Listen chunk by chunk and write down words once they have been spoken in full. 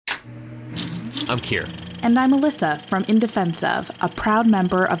I'm Kier. And I'm Alyssa from In Defense Of, a proud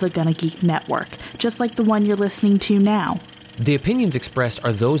member of the Gonna Geek Network, just like the one you're listening to now. The opinions expressed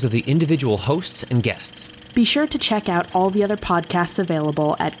are those of the individual hosts and guests. Be sure to check out all the other podcasts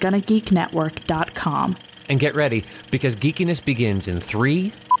available at GonnaGeekNetwork.com. And get ready, because geekiness begins in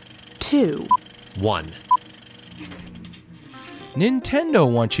 3, 2, 1.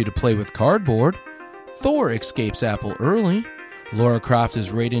 Nintendo wants you to play with cardboard. Thor escapes Apple early. Lara Croft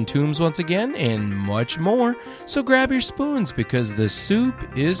is raiding tombs once again, and much more. So grab your spoons because the soup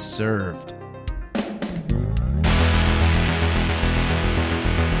is served.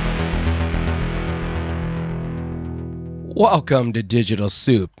 Welcome to Digital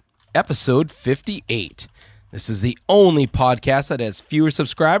Soup, episode 58. This is the only podcast that has fewer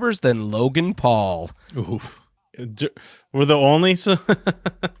subscribers than Logan Paul. Oof. We're the only?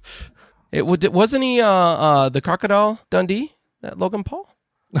 Wasn't he the Crocodile Dundee, that Logan Paul?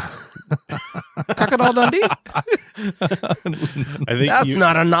 Crocodile Dundee? I think that's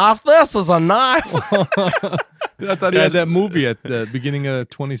not a knife. This is a knife. I thought he had that movie at the beginning of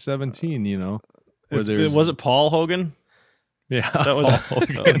 2017, you know. Was it Paul Hogan? Yeah. That was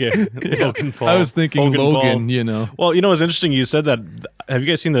Hogan. Okay. Yeah. Logan Paul. I was thinking Hogan Logan, Paul. you know. Well, you know what's interesting? You said that. Have you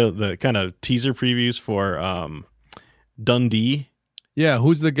guys seen the kind of teaser previews for Dundee? Yeah,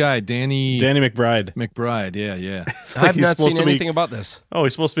 who's the guy? Danny McBride. McBride, yeah. I have not seen anything about this. Oh,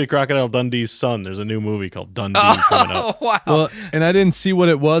 he's supposed to be Crocodile Dundee's son. There's a new movie called Dundee coming up. Oh, wow. Well, and I didn't see what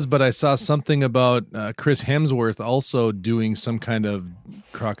it was, but I saw something about Chris Hemsworth also doing some kind of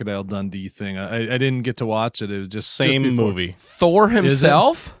Crocodile Dundee thing. I didn't get to watch it. It was just Same just movie. Thor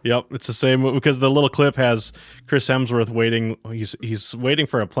himself? Yep, it's the same movie because the little clip has Chris Hemsworth waiting. He's waiting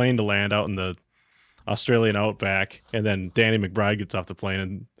for a plane to land out in the Australian outback, and then Danny McBride gets off the plane,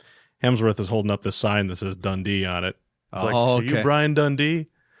 and Hemsworth is holding up this sign that says Dundee on it. It's like, are you Brian Dundee?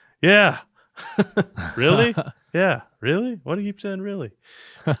 Yeah. Really? Yeah. Really? What do you keep saying, really?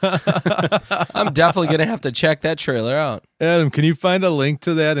 I'm definitely going to have to check that trailer out. Adam, can you find a link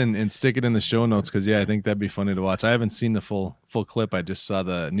to that and stick it in the show notes? Because, I think that'd be funny to watch. I haven't seen the full clip. I just saw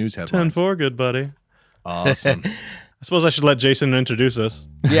the news headlines. 10-4, good buddy. Awesome. I suppose I should let Jason introduce us.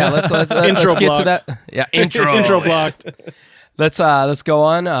 Yeah, let's Intro get blocked. to that. Yeah, intro blocked. Let's go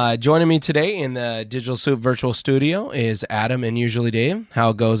on. Joining me today in the Digital Soup virtual studio is Adam and usually Dave.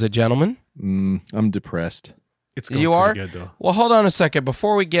 How goes it, gentlemen? I'm depressed. It's going you are good though. Well, hold on a second.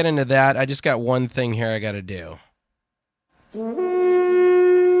 Before we get into that, I just got one thing here I got to do.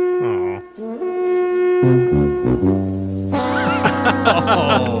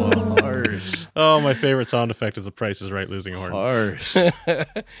 Oh, harsh. Oh, my favorite sound effect is The Price is Right losing a horn. Harsh.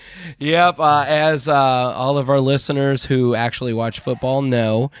 Yep. As all of our listeners who actually watch football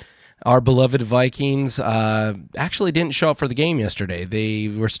know, our beloved Vikings actually didn't show up for the game yesterday. They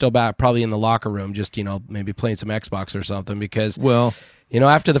were still back probably in the locker room, just, maybe playing some Xbox or something because,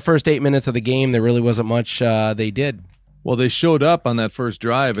 after the first 8 minutes of the game, there really wasn't much they did. Well, they showed up on that first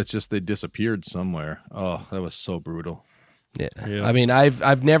drive. It's just they disappeared somewhere. Oh, that was so brutal. Yeah. I mean,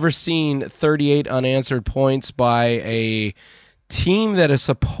 I've never seen 38 unanswered points by a team that is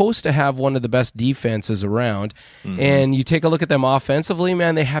supposed to have one of the best defenses around. Mm-hmm. And you take a look at them offensively,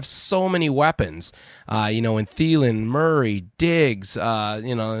 man, they have so many weapons. In Thielen, Murray, Diggs,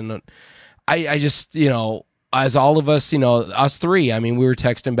 and I just, as all of us, us three, I mean, we were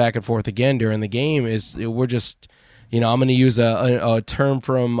texting back and forth again during the game, we're just, I'm going to use a term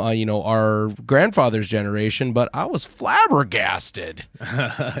from, our grandfather's generation, but I was flabbergasted.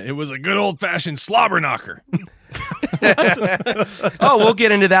 It was a good old-fashioned slobber knocker. Oh, we'll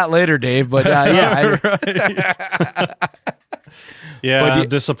get into that later, Dave, but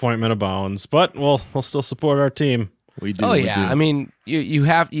disappointment abounds, but we'll still support our team. We do. Oh, yeah. I mean, you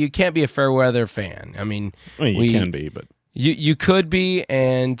can't be a fair weather fan. I mean, you can be, but you could be,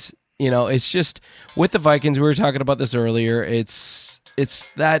 and it's just with the Vikings. We were talking about this earlier. It's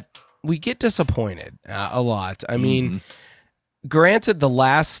that we get disappointed a lot. I mean, granted, the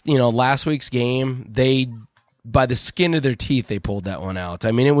last week's game, they by the skin of their teeth they pulled that one out.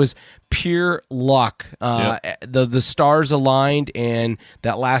 I mean, it was pure luck. The stars aligned, and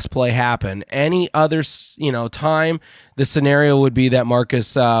that last play happened. Any other time, the scenario would be that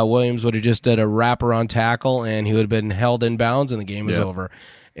Marcus Williams would have just did a wraparound tackle, and he would have been held in bounds, and the game was over.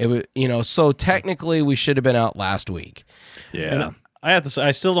 It was, so technically we should have been out last week. Yeah, and I have to say,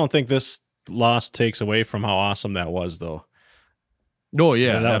 I still don't think this loss takes away from how awesome that was, though. Oh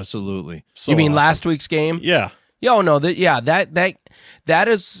yeah, absolutely. So you mean awesome. Last week's game? Yeah. Yo, no, that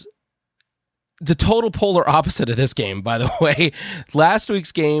is the total polar opposite of this game. By the way, last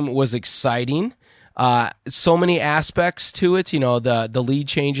week's game was exciting. so many aspects to it. The lead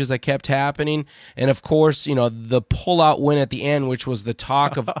changes that kept happening, and of course, the pullout win at the end, which was the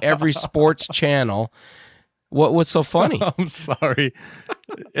talk of every sports channel. What's so funny? I'm sorry.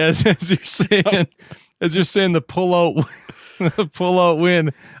 As you're saying the pullout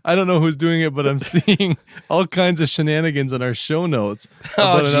win. I don't know who's doing it, but I'm seeing all kinds of shenanigans in our show notes.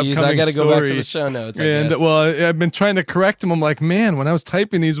 Oh, jeez, I got to go back to the show notes. I've been trying to correct him. I'm like, man, when I was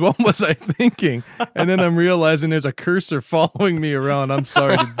typing these, what was I thinking? And then I'm realizing there's a cursor following me around. I'm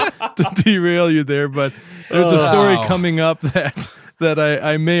sorry to derail you there, but there's a story coming up that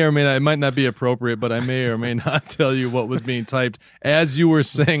I may or may not, it might not be appropriate, but I may or may not tell you what was being typed as you were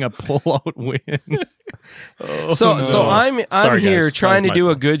saying a pullout win. So I'm Sorry, here guys. trying to That was do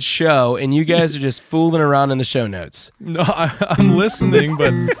my a good show, and you guys are just fooling around in the show notes. No, I'm listening,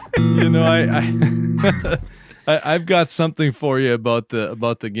 but I've got something for you about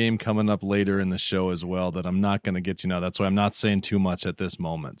the game coming up later in the show as well that I'm not going to get you now. That's why I'm not saying too much at this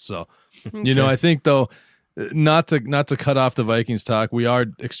moment. So, I think though, not to cut off the Vikings talk, we are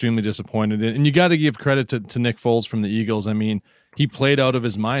extremely disappointed, and you got to give credit to Nick Foles from the Eagles. I mean, he played out of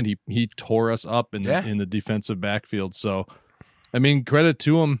his mind. He tore us up in the defensive backfield. So, I mean, credit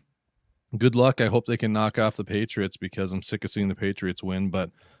to him. Good luck. I hope they can knock off the Patriots because I'm sick of seeing the Patriots win.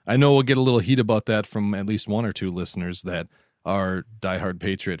 But I know we'll get a little heat about that from at least one or two listeners that are diehard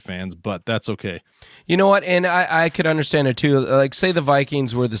Patriot fans, but that's okay. You know what? And I could understand it too. Like, say the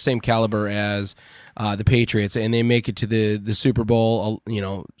Vikings were the same caliber as the Patriots, and they make it to the Super Bowl,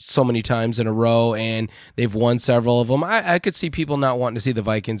 so many times in a row, and they've won several of them. I could see people not wanting to see the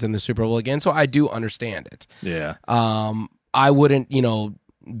Vikings in the Super Bowl again, so I do understand it. Yeah. I wouldn't,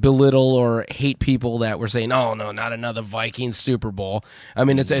 belittle or hate people that were saying, "Oh no, not another Vikings Super Bowl." I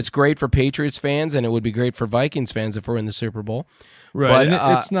mean, it's great for Patriots fans, and it would be great for Vikings fans if we're in the Super Bowl. Right, but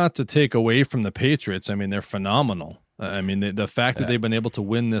and it's not to take away from the Patriots. I mean, they're phenomenal. I mean, the fact that they've been able to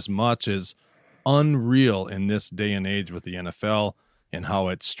win this much is unreal in this day and age with the NFL and how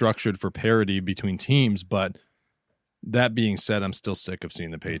it's structured for parity between teams. But that being said, I'm still sick of seeing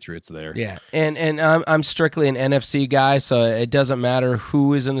the Patriots there. Yeah, and I'm strictly an NFC guy, so it doesn't matter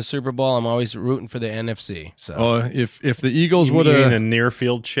who is in the Super Bowl. I'm always rooting for the NFC. So, if the Eagles would You mean have a near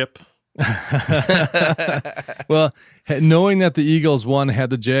field chip? well, knowing that the Eagles won,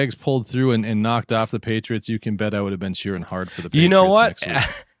 had the Jags pulled through and knocked off the Patriots, you can bet I would have been cheering hard for the Patriots. You know what? Next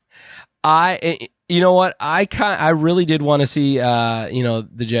week. I really did want to see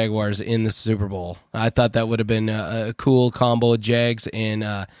the Jaguars in the Super Bowl. I thought that would have been a cool combo, Jags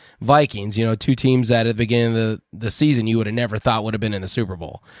and Vikings. Two teams that at the beginning of the season you would have never thought would have been in the Super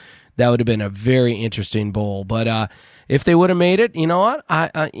Bowl. That would have been a very interesting bowl. But if they would have made it, you know what?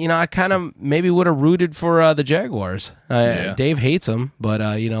 I kind of maybe would have rooted for the Jaguars. Dave hates them, but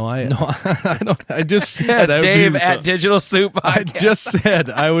I don't. I just said that's Dave at Digital Soup Podcast. I just said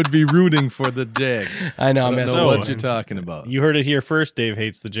I would be rooting for the Jags. I know. I don't know what you're talking about. You heard it here first. Dave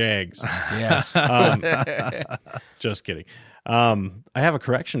hates the Jags. Yes. Just kidding. I have a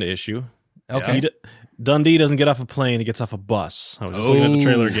correction to issue. Okay. Dundee doesn't get off a plane; he gets off a bus. I was just looking at the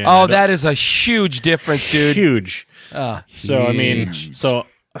trailer again. Oh, that is a huge difference, dude. Huge. So I mean,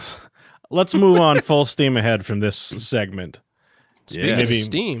 let's move on full steam ahead from this segment. Speaking of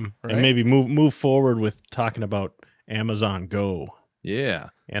steam, right? And maybe move forward with talking about Amazon Go. Yeah.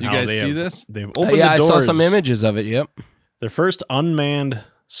 And you how guys they see have, this? They've opened the I doors. saw some images of it. Yep. Their first unmanned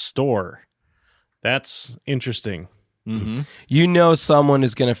store. That's interesting. Mm-hmm. Someone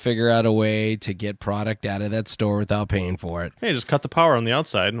is going to figure out a way to get product out of that store without paying for it. Hey, just cut the power on the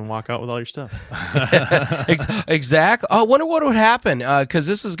outside and walk out with all your stuff. Exactly. I wonder what would happen because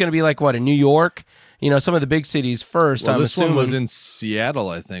this is going to be like in New York. Some of the big cities first. Well, I'm this assuming one was in Seattle,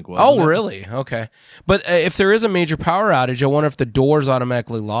 I think. Wasn't it? Really? Okay. But if there is a major power outage, I wonder if the doors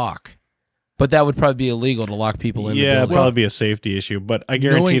automatically lock. But that would probably be illegal to lock people in. Yeah, the it'd probably be a safety issue. But I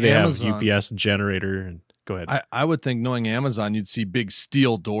guarantee they Amazon, have UPS generator. And go ahead. I would think, knowing Amazon, you'd see big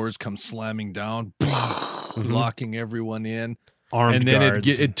steel doors come slamming down, locking everyone in. Armed and then guards.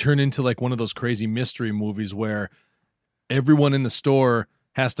 it'd turn into like one of those crazy mystery movies where everyone in the store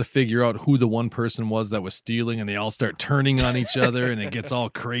has to figure out who the one person was that was stealing, and they all start turning on each other, and it gets all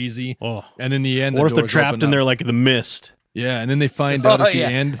crazy. Oh. And in the end, Or if they're doors trapped open in up. there like the mist. Yeah, and then they find out at the yeah.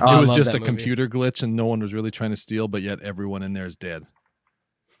 end Oh, I it was love just that a movie. computer glitch, and no one was really trying to steal, but yet everyone in there is dead.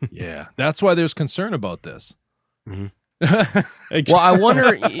 Yeah, that's why there's concern about this. Well, I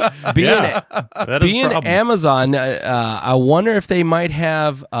wonder, being Amazon, I wonder if they might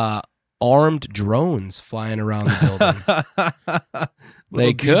have armed drones flying around the building.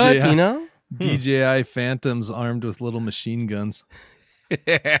 They could, DJI Phantoms armed with little machine guns.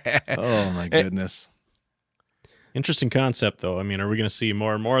 Oh my goodness. Interesting concept, though. I mean, are we going to see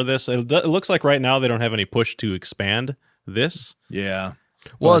more and more of this? It looks like right now they don't have any push to expand this. Yeah.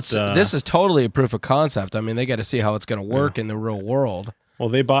 Well, But, this is totally a proof of concept. I mean, they got to see how it's going to work in the real world. Well,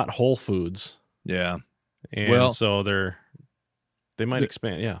 they bought Whole Foods, Yeah. and so they might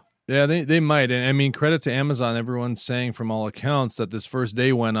expand. Yeah. Yeah, they might. And I mean, credit to Amazon. Everyone's saying from all accounts that this first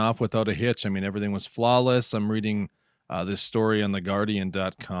day went off without a hitch. I mean, everything was flawless. I'm reading this story on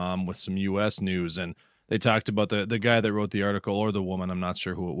theguardian.com with some U.S. news, and they talked about the guy that wrote the article, or the woman, I'm not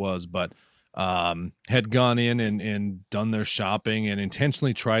sure who it was, but had gone in and done their shopping and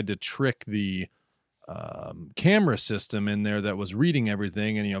intentionally tried to trick the camera system in there that was reading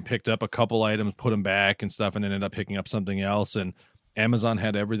everything, and picked up a couple items, put them back and stuff, and ended up picking up something else. And Amazon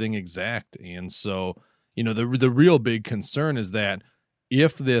had everything exact. And so, the real big concern is that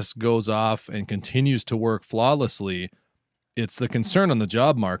if this goes off and continues to work flawlessly, it's the concern on the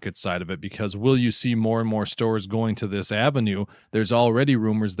job market side of it, because will you see more and more stores going to this avenue? There's already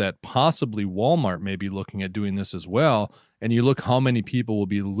rumors that possibly Walmart may be looking at doing this as well. And you look how many people will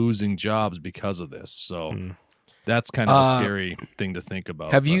be losing jobs because of this. So that's kind of a scary thing to think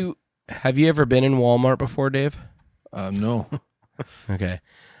about. Have you ever been in Walmart before, Dave? No. Okay.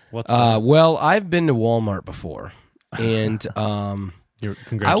 What's that? Well, I've been to Walmart before, and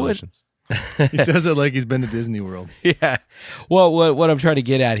Congratulations. He says it like he's been to Disney World. Yeah. Well, what I'm trying to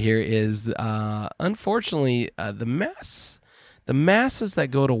get at here is, unfortunately, the masses that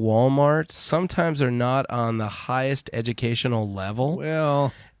go to Walmart sometimes are not on the highest educational level.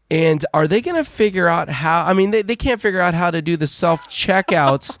 Well, and are they going to figure out how? I mean, they can't figure out how to do the self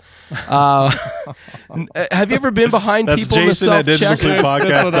checkouts. Have you ever been behind That's people in the Jason self at checkout?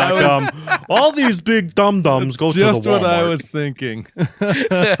 digitalsleeppodcast.com. All these big dum-dums go to the Walmart. just what I was thinking.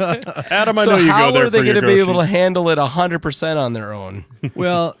 Adam, I So know you how go there are they for your going to be able to groceries. handle it 100% on their own?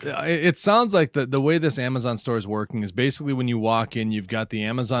 Well, it sounds like the way this Amazon store is working is basically when you walk in, you've got the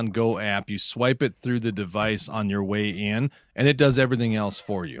Amazon Go app, you swipe it through the device on your way in, and it does everything else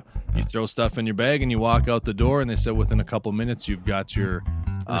for you. You throw stuff in your bag and you walk out the door, and they said within a couple minutes you've got your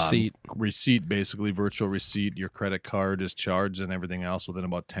receipt, basically virtual receipt, your credit card is charged, and everything else within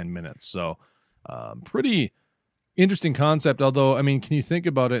about 10 minutes. So pretty interesting concept. Although, I mean, can you think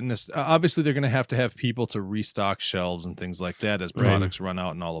about it in this? Obviously, they're going to have people to restock shelves and things like that as products run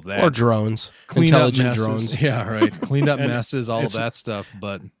out and all of that. Or drones. Clean Intelligent up messes. drones. Yeah, right. Cleaned up messes, all of that stuff.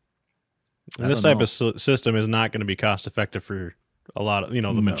 But And this type of system is not going to be cost effective for a lot of, the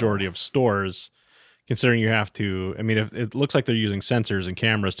majority of stores, considering you have to, I mean, if it looks like they're using sensors and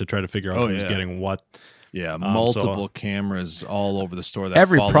cameras to try to figure out who's getting what. Yeah, multiple cameras all over the store. That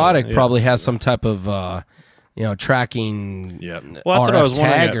Every follow. product probably has some type of, tracking Yep. Well, that's what I was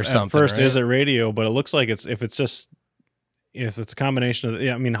tag wondering or something. at first. right? Is it radio? But it looks like if it's a combination of,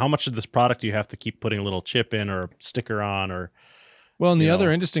 I mean, how much of this product do you have to keep putting a little chip in or a sticker on or? Well, and the other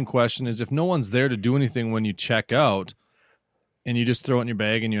interesting question is, if no one's there to do anything when you check out and you just throw it in your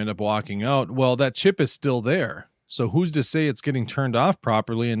bag and you end up walking out, well, that chip is still there. So who's to say it's getting turned off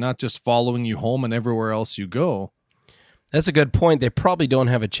properly and not just following you home and everywhere else you go? That's a good point. They probably don't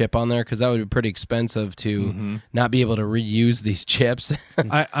have a chip on there because that would be pretty expensive to not be able to reuse these chips.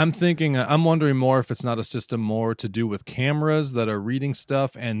 I'm wondering more if it's not a system more to do with cameras that are reading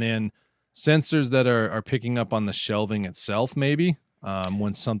stuff and then sensors that are picking up on the shelving itself, maybe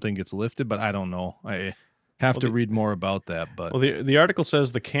when something gets lifted. But I don't know. I have to read more about that. But the article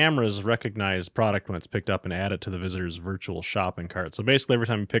says the cameras recognize product when it's picked up and add it to the visitor's virtual shopping cart. So basically, every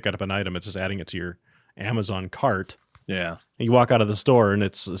time you pick up an item, it's just adding it to your Amazon cart. yeah. And you walk out of the store, and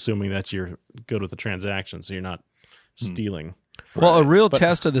it's assuming that you're good with the transaction, so you're not stealing. Well, a real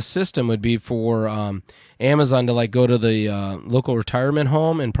test of the system would be for Amazon to go to the local retirement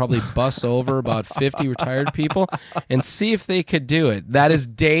home and probably bus over about 50 retired people and see if they could do it. That is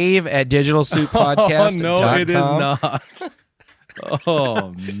Dave at digitalsuitpodcast.com. Oh, no, it is not.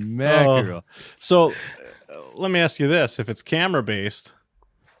 Oh, mackerel. So let me ask you this: if it's camera based,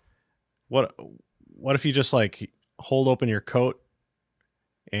 what if you just hold open your coat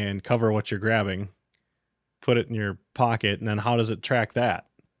and cover what you're grabbing, put it in your pocket, and then how does it track that?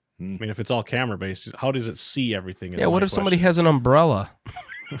 I mean, if it's all camera based, how does it see everything? Yeah, what if somebody has an umbrella?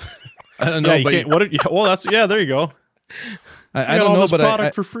 I don't know. But there you go. I don't know, but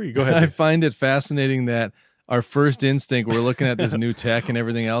product for free. Go ahead. I find it fascinating that our first instinct, we're looking at this new tech and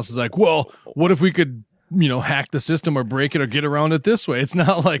everything else, is well, what if we could hack the system or break it or get around it this way. It's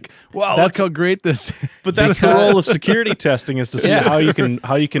not like, wow, look how great this is. But that's the role of security testing, is to see how you can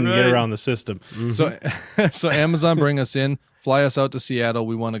Right. get around the system. So Amazon, bring us in, fly us out to Seattle.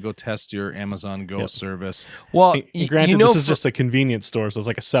 We want to go test your Amazon Go service. Well, And granted, this is just a convenience store, so it's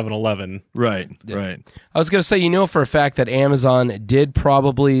like a 7-Eleven. Right. I was going to say, for a fact that Amazon did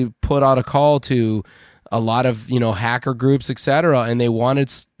probably put out a call to a lot of, hacker groups, et cetera, and they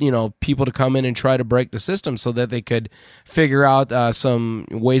wanted, people to come in and try to break the system so that they could figure out some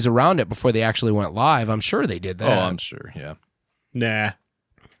ways around it before they actually went live. I'm sure they did that. Oh, I'm sure. Yeah. Nah.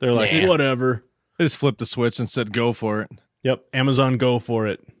 They're like, Nah. whatever. They just flipped the switch and said, go for it. Yep, Amazon Go for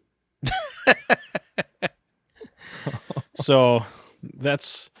it. So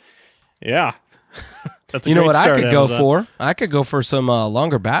that's that's a You know great what I start, could go Amazon. for? I could go for some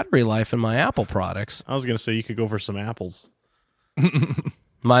longer battery life in my Apple products. I was gonna say you could go for some apples.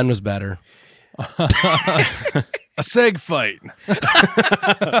 Mine was better. A seg fight.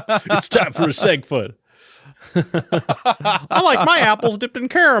 It's time for a Segfoot. I like my apples dipped in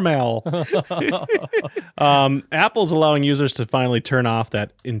caramel. Apple's allowing users to finally turn off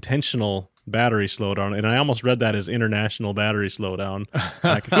that intentional battery slowdown, and I almost read that as international battery slowdown.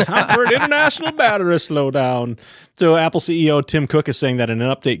 Like, it's time for an international battery slowdown. So Apple CEO Tim Cook is saying that in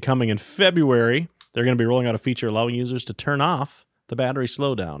an update coming in February, they're going to be rolling out a feature allowing users to turn off the battery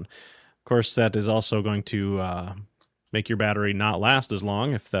slowdown. Of course, that is also going to make your battery not last as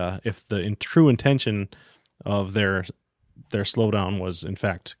long if the true intention of their slowdown was in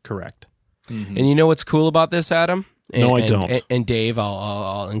fact correct. And you know what's cool about this, Adam? No, I don't. And Dave,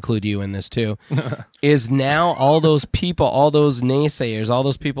 I'll include you in this too. Is now all those people, all those naysayers, all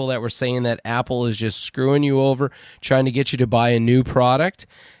those people that were saying that Apple is just screwing you over, trying to get you to buy a new product.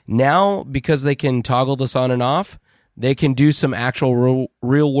 Now, because they can toggle this on and off, they can do some actual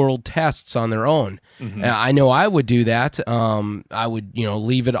real world tests on their own. I know I would do that. I would,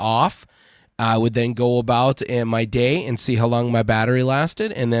 leave it off. I would then go about my day and see how long my battery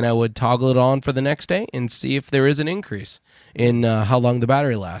lasted, and then I would toggle it on for the next day and see if there is an increase in how long the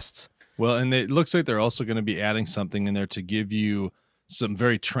battery lasts. Well, and it looks like they're also going to be adding something in there to give you some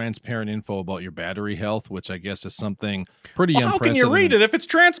very transparent info about your battery health, which I guess is something pretty unprecedented. How can you read it if it's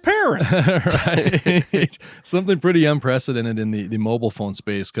transparent? Right. Something pretty unprecedented in the mobile phone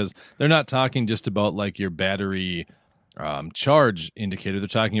space, because they're not talking just about like your battery charge indicator. They're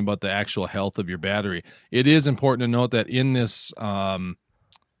talking about the actual health of your battery. It is important to note that in this article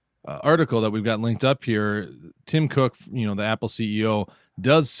that we've got linked up here, Tim Cook, the Apple CEO,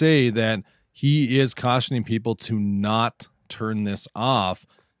 does say that he is cautioning people to not turn this off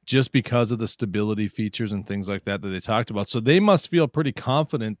just because of the stability features and things like that they talked about. So they must feel pretty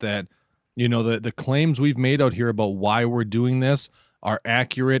confident that, the claims we've made out here about why we're doing this are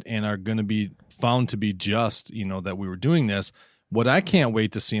accurate and are going to be found to be just, that we were doing this. What I can't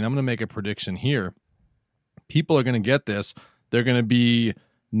wait to see, and I'm going to make a prediction here, people are going to get this. They're going to be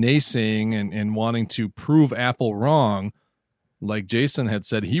naysaying and wanting to prove Apple wrong, like Jason had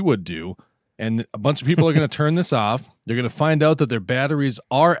said he would do. And a bunch of people are going to turn this off. They're going to find out that their batteries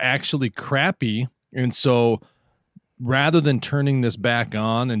are actually crappy. And so rather than turning this back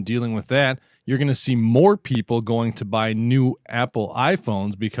on and dealing with that, you're going to see more people going to buy new Apple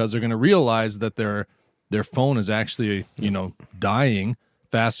iPhones because they're going to realize that their phone is actually, dying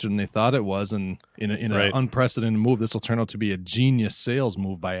faster than they thought it was. And in an unprecedented move, this will turn out to be a genius sales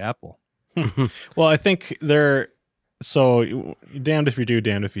move by Apple. Well, I think so damned if you do,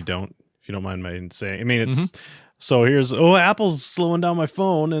 damned if you don't, if you don't mind my saying. I mean, it's so Apple's slowing down my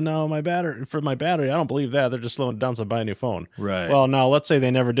phone, and now my battery, I don't believe that. They're just slowing it down so I buy a new phone. Right. Well, now let's say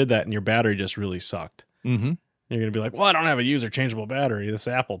they never did that and your battery just really sucked. Mm-hmm. You're going to be like, well, I don't have a user changeable battery. This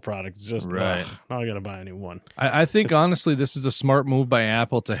Apple product is just, right. Now I got to buy a new one. I think honestly, this is a smart move by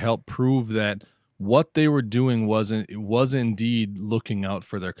Apple to help prove that what they were doing was indeed looking out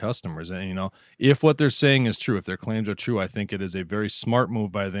for their customers. And, if what they're saying is true, if their claims are true, I think it is a very smart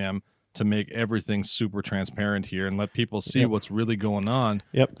move by them to make everything super transparent here and let people see what's really going on.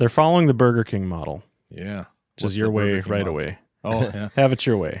 Yep. They're following the Burger King model. Yeah. Which is your way right away. Oh, yeah. Have it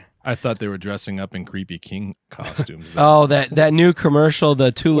your way. I thought they were dressing up in creepy king costumes. Oh, that new commercial,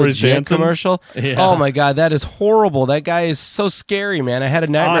 the Too Where he's Legit dancing? commercial. Yeah. Oh my God, that is horrible. That guy is so scary, man. I had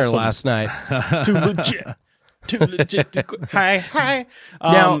a nightmare awesome. last night. Too legit. Too legit. Hi.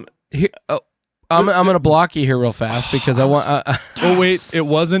 Now, here, I'm going to block you here real fast because I want. Oh wait, it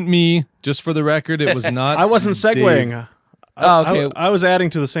wasn't me. Just for the record, it was not. I wasn't segueing. Dave. Oh, okay. I was adding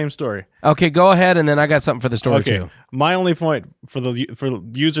to the same story. Okay, go ahead, and then I got something for the story too. My only point for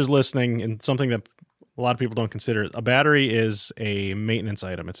users listening, and something that a lot of people don't consider, a battery is a maintenance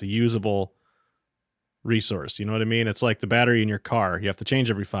item. It's a usable resource. You know what I mean? It's like the battery in your car. You have to change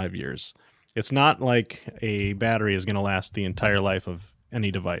every 5 years. It's not like a battery is going to last the entire life of any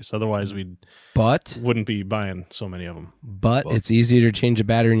device. Otherwise, we wouldn't be buying so many of them. But it's easier to change a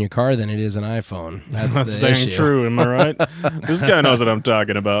battery in your car than it is an iPhone. That's the dang issue. true. Am I right? This guy knows what I'm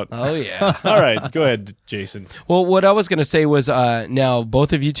talking about. Oh, yeah. All right. Go ahead, Jason. Well, what I was going to say was now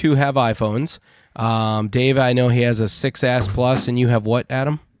both of you two have iPhones. Dave, I know he has a 6S Plus, and you have what,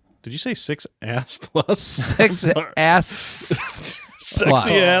 Adam? Did you say 6S Plus? 6S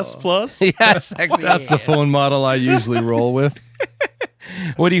Sexy ass plus? Yeah, sexy. That's the phone model I usually roll with.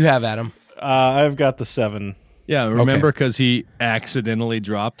 What do you have, Adam? I've got the 7. Yeah, remember because he accidentally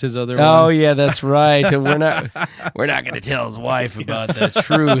dropped his other Oh, one? yeah, that's right. We're not going to tell his wife about the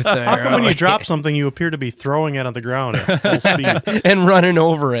truth. There. How come when you drop something, you appear to be throwing it on the ground at full speed? And running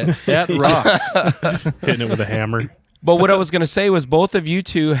over it. That rocks. Hitting it with a hammer. But what I was going to say was both of you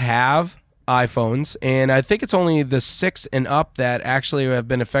two have iPhones, and I think it's only the 6 and up that actually have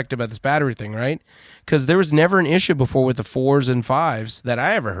been affected by this battery thing, right? Because there was never an issue before with the 4s and 5s that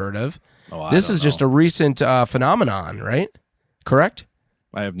I ever heard of. Oh, This is just a recent phenomenon, right? Correct?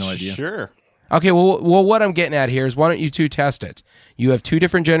 I have no idea. Sure. Okay, well, what I'm getting at here is why don't you two test it? You have 2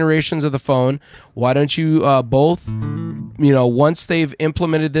 different generations of the phone. Why don't you both, once they've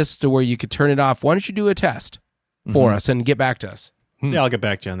implemented this to where you could turn it off, why don't you do a test for us and get back to us? Yeah, I'll get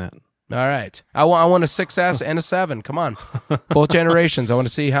back to you on that. All right. I want a 6S and a 7. Come on. Both generations. I want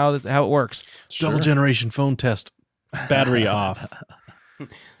to see how it works. Double generation phone test. Battery off.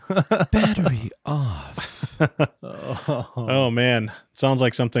 Battery off. Oh, man. Sounds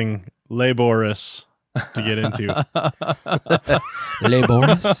like something laborious to get into.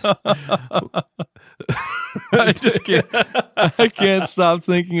 Laborious? I can't stop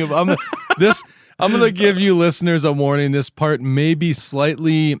thinking of this. I'm going to give you listeners a warning. This part may be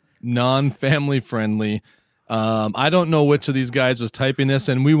slightly non-family friendly. I don't know which of these guys was typing this,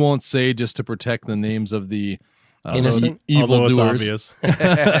 and we won't say just to protect the names of the innocent Although it's evildoers.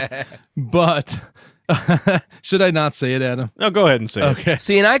 obvious. But should I not say it, Adam? No, go ahead and say it. Okay.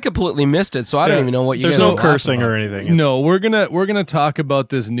 See, and I completely missed it, so I don't even know what you There's guys no are laughing cursing about. or anything. No, we're gonna talk about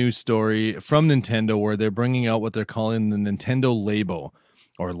this news story from Nintendo where they're bringing out what they're calling the Nintendo Labo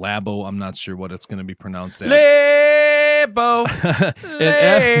or Labo. I'm not sure what it's going to be pronounced as. Labo.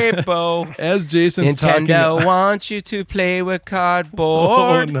 And Labo. as Jason's Nintendo wants you to play with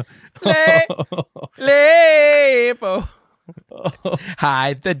cardboard. no. Labo.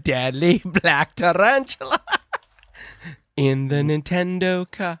 Hide the deadly black tarantula in the Nintendo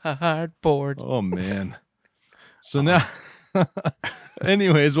cardboard. Oh man. So now,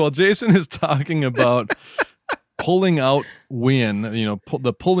 anyways, while Jason is talking about pulling out win,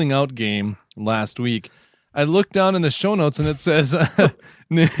 the pulling out game last week, I looked down in the show notes and it says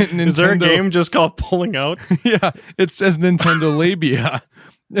Nintendo. Is there a game just called Pulling Out? Yeah, it says Nintendo Labia.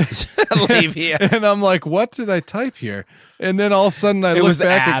 Labia. And I'm like, what did I type here? And then all of a sudden I It look was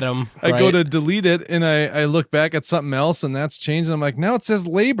back. Adam, I go right? to delete it and I look back at something else and that's changed. And I'm like, now it says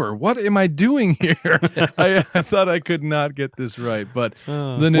labor. What am I doing here? I thought I could not get this right. But the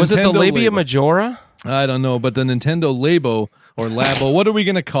Nintendo Was it the labia Labo- majora? I don't know, but the Nintendo Labo or Labo, what are we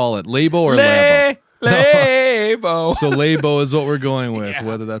going to call it? Labo or Labo? Labo. So Labo is what we're going with,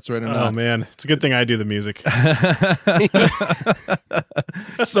 whether that's right or Oh, not. man. It's a good thing I do the music.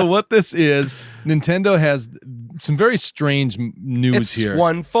 So what this is, Nintendo has some very strange news It's here.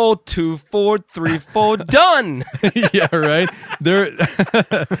 1 4 2 4 3 4 done. Yeah, right.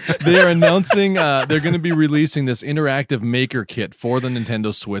 They are announcing they're going to be releasing this interactive maker kit for the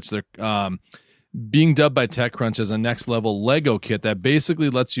Nintendo Switch. They're being dubbed by TechCrunch as a next level Lego kit that basically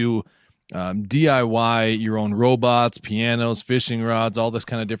lets you DIY your own robots, pianos, fishing rods, all this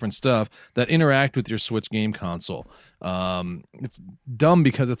kind of different stuff that interact with your Switch game console. It's dumb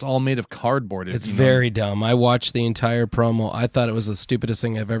because it's all made of cardboard. It's very dumb. I watched the entire promo. I thought it was the stupidest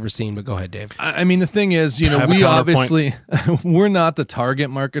thing I've ever seen, but go ahead, Dave. I mean, the thing is, I have a we counterpoint. obviously, we're not the target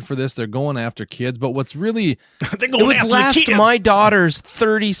market for this. They're going after kids, but what's really, They're It going would after the last kids. my daughter's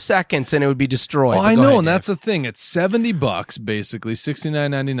 30 seconds and it would be destroyed. oh, But I go know, ahead, and Dave. that's the thing. It's $70 basically,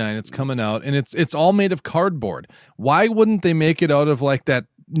 $69.99. It's coming out, and it's all made of cardboard. Why wouldn't they make it out of like that?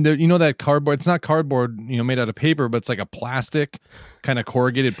 That cardboard. It's not cardboard, made out of paper, but it's like a plastic, kind of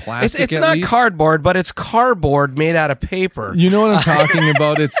corrugated plastic. It's at not least. cardboard, but it's cardboard made out of paper. You know what I'm talking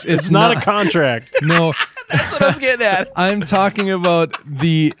about? It's not a contract. No. That's what I was getting at. I'm talking about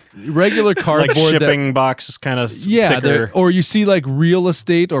the regular cardboard Like that- shipping box kind of Yeah, thicker. or you see like real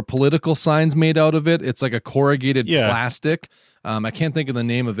estate or political signs made out of it. It's like a corrugated plastic. I can't think of the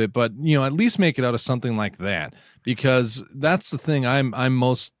name of it, but at least make it out of something like that, because that's the thing I'm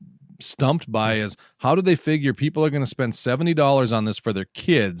most stumped by is how do they figure people are going to spend $70 on this for their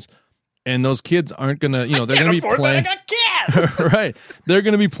kids, and those kids aren't going to, they're going to be playing. Right. They're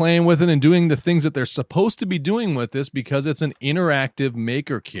going to be playing with it and doing the things that they're supposed to be doing with this because it's an interactive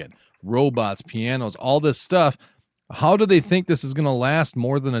maker kit. Robots, pianos, all this stuff. How do they think this is going to last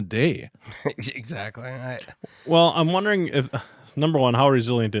more than a day? Exactly. Well, I'm wondering if, number one, how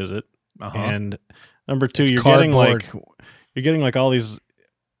resilient is it? And number two, It's you're cardboard. getting like all these.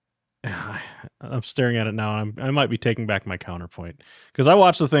 I'm staring at it now. I might be taking back my counterpoint because I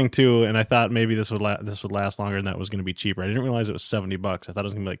watched the thing too, and I thought maybe this would last longer and that was going to be cheaper. I didn't realize it was $70. I thought it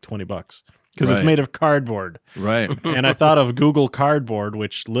was going to be like $20 because it's made of cardboard. Right. And I thought of Google Cardboard,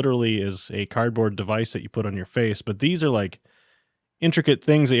 which literally is a cardboard device that you put on your face. But these are like intricate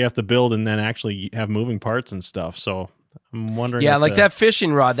things that you have to build and then actually have moving parts and stuff. So I'm wondering. Yeah, like that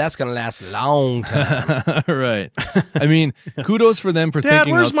fishing rod, that's going to last a long time. Right. I mean, kudos for them for Dad,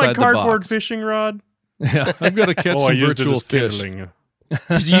 thinking where's outside my the cardboard box. fishing rod? Yeah, I've got to catch I some used it virtual as fish. kindling.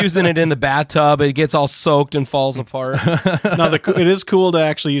 He's using it in the bathtub. It gets all soaked and falls apart. No, it is cool to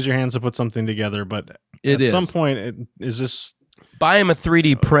actually use your hands to put something together, but It at is. some point, is this... Buy him a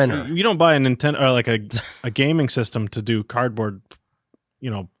 3D printer. You don't buy a Nintendo or like a gaming system to do cardboard,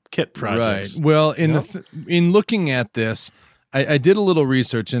 kit projects. Right. Well, in looking at this, I did a little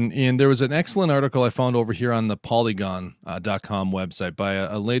research, and there was an excellent article I found over here on the Polygon.com website by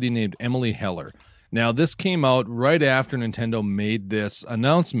a lady named Emily Heller. Now, this came out right after Nintendo made this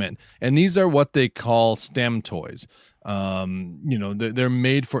announcement, and these are what they call STEM toys. They're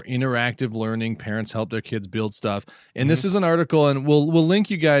made for interactive learning. Parents help their kids build stuff. And this is an article, and we'll link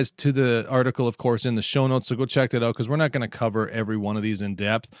you guys to the article, of course, in the show notes, so go check that out, because we're not going to cover every one of these in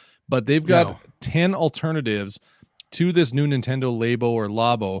depth. But they've got 10 alternatives to this new Nintendo Labo or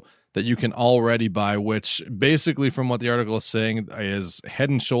Labo that you can already buy, which basically from what the article is saying is head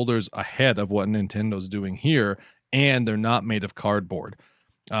and shoulders ahead of what Nintendo's doing here, and they're not made of cardboard.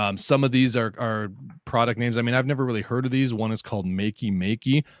 Some of these are product names. I mean, I've never really heard of these. One is called Makey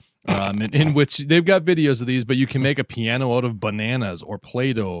Makey, in which they've got videos of these, but you can make a piano out of bananas or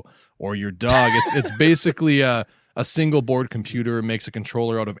Play-Doh or your dog. It's basically a single board computer. Makes a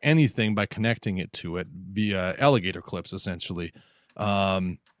controller out of anything by connecting it to it via alligator clips, essentially.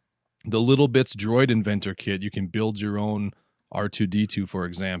 The Little Bits Droid Inventor Kit, you can build your own R2-D2, for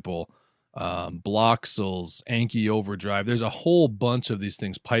example. Bloxels, Anki Overdrive. There's a whole bunch of these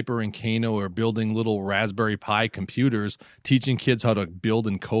things. Piper and Kano are building little Raspberry Pi computers, teaching kids how to build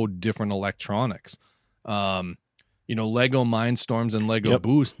and code different electronics. Lego Mindstorms and Lego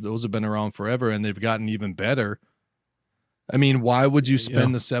Boost, those have been around forever, and they've gotten even better. I mean, why would you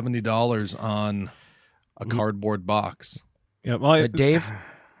spend the $70 on a cardboard box? Yeah, well, Dave?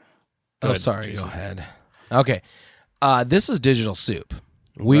 Go ahead, sorry. Jason. Go ahead. Okay. This is Digital Soup.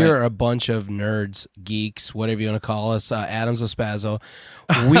 We are a bunch of nerds, geeks, whatever you want to call us. Adams of Spazzo.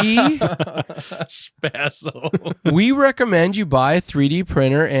 We recommend you buy a 3D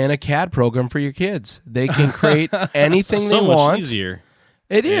printer and a CAD program for your kids. They can create anything so they much want. easier.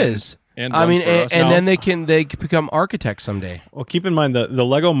 It is. And I one mean, for us. and then they can become architects someday. Well, keep in mind the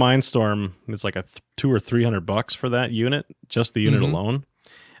Lego Mindstorm is like $200 or $300 for that unit, just the unit alone.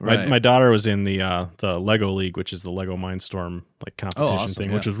 Right. My daughter was in the Lego League, which is the Lego Mindstorm competition awesome, thing,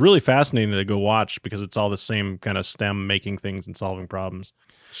 yeah. which was really fascinating to go watch because it's all the same kind of STEM making things and solving problems.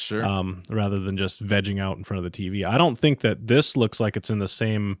 Sure. Rather than just vegging out in front of the TV. I don't think that this looks like it's in the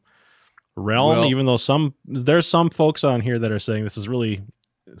same realm, Well- even though there's some folks on here that are saying this is really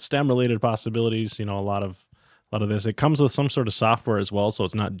STEM related possibilities. A lot of this. It comes with some sort of software as well, so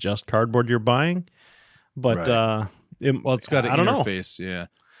it's not just cardboard you're buying. But Right. it's got an I don't know. interface, yeah.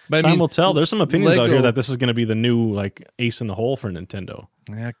 But Time will tell. There's some opinions out here Lego- that this is going to be the new ace in the hole for Nintendo.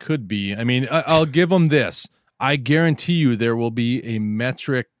 Yeah, could be. I mean, I'll give them this. I guarantee you there will be a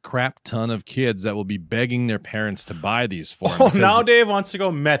metric crap ton of kids that will be begging their parents to buy these for them. Oh, now Dave wants to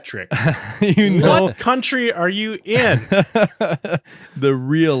go metric. What country are you in? The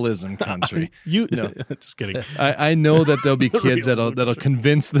realism country. Just kidding. I know that there'll be kids that'll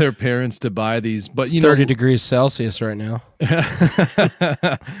convince their parents to buy these, but It's 30 degrees Celsius right now.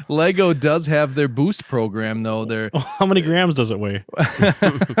 Lego does have their Boost program though. How many grams does it weigh?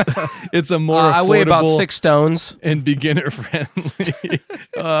 It's a more I weigh about affordable 6 stones. and beginner friendly.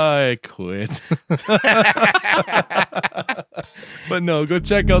 I quit. But no, go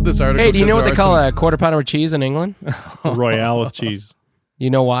check out this article. Hey, do you know what they because call a quarter pounder with cheese in England? Royale with cheese. You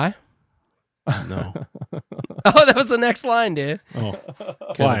know why? No. Oh, that was the next line, dude. Oh,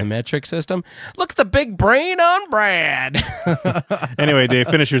 Because of the metric system. Look at the big brain on Brad. Anyway, Dave,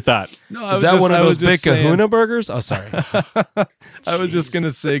 finish your thought. No, Is that one of those big kahuna burgers? Oh, sorry. I was just going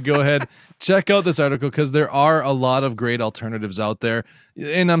to say, go ahead, check out this article because there are a lot of great alternatives out there.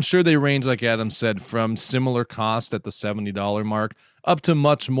 And I'm sure they range, like Adam said, from similar cost at the $70 mark up to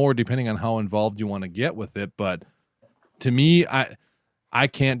much more, depending on how involved you want to get with it. But to me, I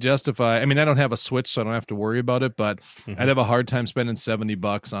can't justify. I mean, I don't have a Switch, so I don't have to worry about it. But I'd have a hard time spending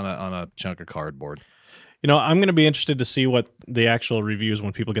 $70 on a chunk of cardboard. You know, I'm going to be interested to see what the actual reviews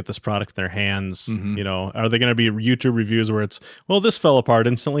when people get this product in their hands. You know, are they going to be YouTube reviews where it's, well, this fell apart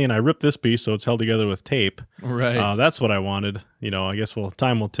instantly and I ripped this piece so it's held together with tape. Right. That's what I wanted. You know, I guess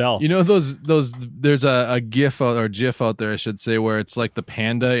time will tell. You know, those there's a GIF or GIF out there, I should say, where it's like the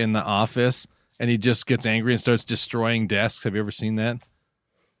panda in the office and he just gets angry and starts destroying desks. Have you ever seen that?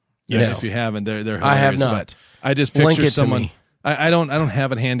 Yes. No. If you haven't, they're hilarious. I have not. I just Link picture it to someone. me. I don't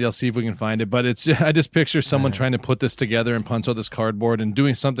have it handy. I'll see if we can find it. But I just picture someone trying to put this together and punch out this cardboard and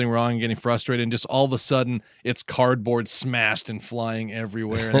doing something wrong and getting frustrated, and just all of a sudden it's cardboard smashed and flying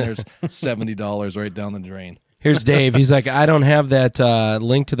everywhere, and there's $70 right down the drain. Here's Dave. He's like, I don't have that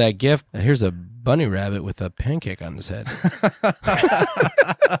link to that GIF. Here's a bunny rabbit with a pancake on his head.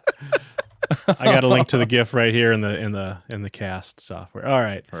 I got a link to the GIF right here in the cast software. All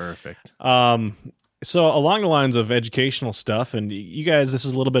right. Perfect. So along the lines of educational stuff, and you guys, this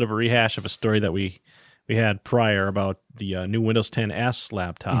is a little bit of a rehash of a story that we had prior about the new Windows 10 S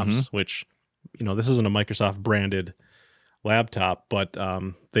laptops, which, you know, this isn't a Microsoft branded laptop, but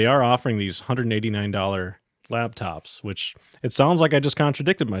they are offering these $189 laptops, which it sounds like I just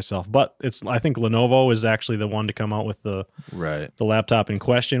contradicted myself, but I think Lenovo is actually the one to come out with the laptop in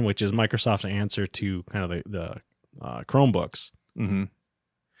question, which is Microsoft's answer to kind of the Chromebooks.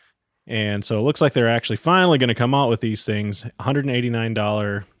 And so it looks like they're actually finally going to come out with these things,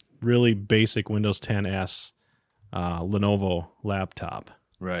 $189, really basic Windows 10 S Lenovo laptop.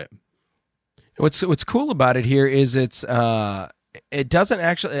 Right. What's cool about it here is it doesn't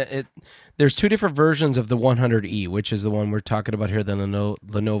actually there's two different versions of the 100E, which is the one we're talking about here, the Lenovo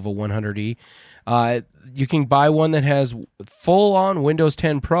 100E. You can buy one that has full on Windows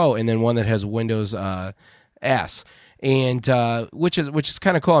 10 Pro and then one that has Windows S. And which is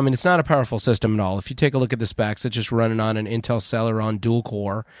kind of cool. I mean, it's not a powerful system at all. If you take a look at the specs, it's just running on an Intel Celeron dual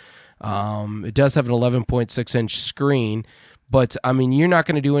core. It does have an 11.6-inch screen, but I mean, you're not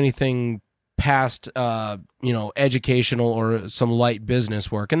going to do anything past educational or some light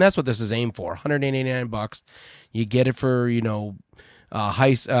business work, and that's what this is aimed for. $189. You get it for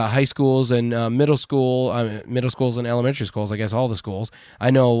high schools and middle schools and elementary schools. I guess all the schools. I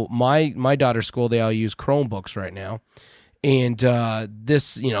know my daughter's school, they all use Chromebooks right now, and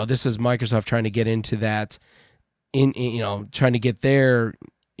this is Microsoft trying to get into that, trying to get their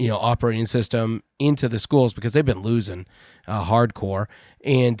operating system into the schools because they've been losing hardcore.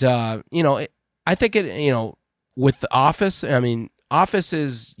 And I think with the Office, I mean, Office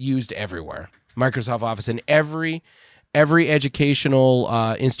is used everywhere. Microsoft Office in every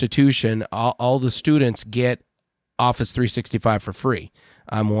educational institution, all the students get Office 365 for free.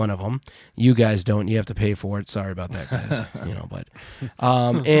 I'm one of them. You guys don't. You have to pay for it. Sorry about that, guys.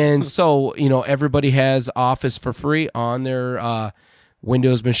 And so everybody has Office for free on their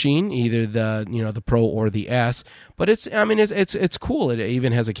Windows machine, either the Pro or the S. But it's cool. It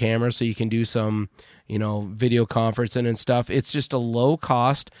even has a camera, so you can do some video conferencing and stuff. It's just a low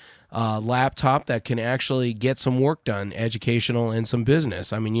cost laptop that can actually get some work done, educational and some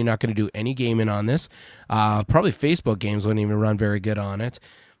business. I mean, you're not going to do any gaming on this. Probably Facebook games wouldn't even run very good on it.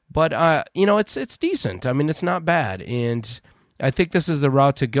 But it's decent. I mean, it's not bad, and I think this is the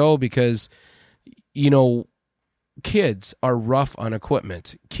route to go because kids are rough on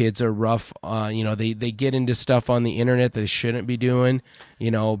equipment. Kids are rough. They get into stuff on the internet they shouldn't be doing.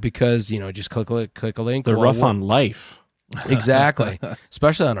 Because just click a link. They're rough on life. Exactly,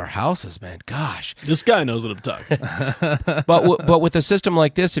 especially on our houses, man. Gosh, this guy knows what I'm talking. But with a system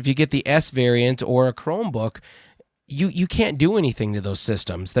like this, if you get the S variant or a Chromebook, you can't do anything to those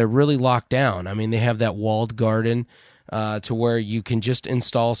systems. They're really locked down. I mean, they have that walled garden to where you can just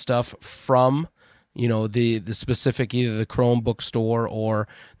install stuff from the specific either the Chromebook store or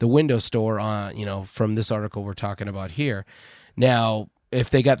the Windows store from this article we're talking about here. Now, if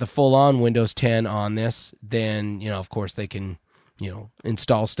they got the full-on Windows 10 on this, then, of course, they can,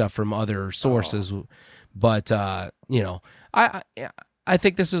 install stuff from other sources. But, I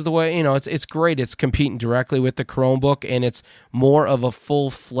think this is the way, it's great. It's competing directly with the Chromebook, and it's more of a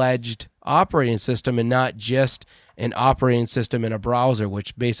full-fledged operating system and not just an operating system in a browser,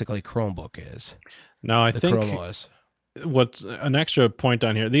 which basically Chromebook is. Now, I the think Chrome OS. what's an extra point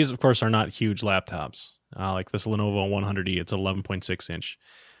on here, these, of course, are not huge laptops. Like this Lenovo 100E, it's 11.6 inch.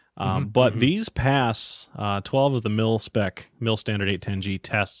 But these pass 12 of the mil standard 810G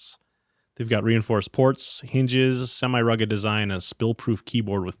tests. They've got reinforced ports, hinges, semi-rugged design, a spill-proof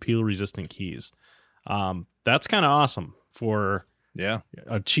keyboard with peel-resistant keys. That's kind of awesome for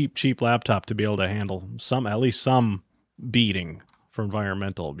a cheap laptop to be able to handle at least some beating for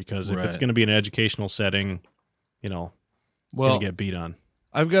environmental, because if it's going to be an educational setting, it's going to get beat on.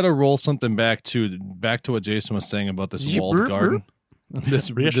 I've got to roll something back to what Jason was saying about this walled garden.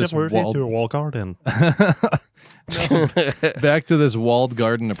 This walled garden. Back to this walled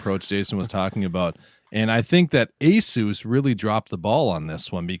garden approach Jason was talking about. And I think that Asus really dropped the ball on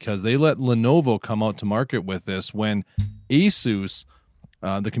this one, because they let Lenovo come out to market with this when Asus,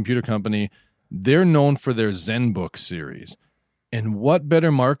 the computer company, they're known for their ZenBook series. And what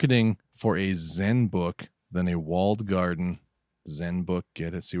better marketing for a ZenBook than a walled garden ZenBook?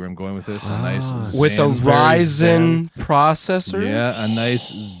 Get it? See where I'm going with this? A nice with a Ryzen processor. Yeah, a nice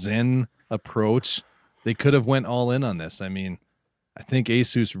Zen approach. They could have went all in on this. I mean, I think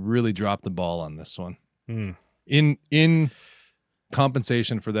Asus really dropped the ball on this one. In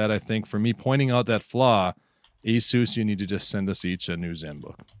compensation for that, I think for me pointing out that flaw, Asus, you need to just send us each a new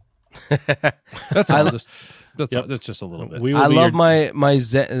ZenBook. That's all. That's just a little bit. I love my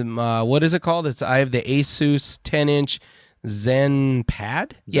Zen. What is it called? I have the Asus 10-inch Zen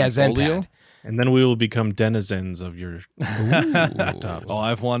Pad. Zen Pad. And then we will become denizens of your laptops. Oh,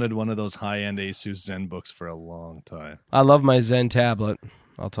 I've wanted one of those high-end Asus ZenBooks for a long time. I love my Zen tablet.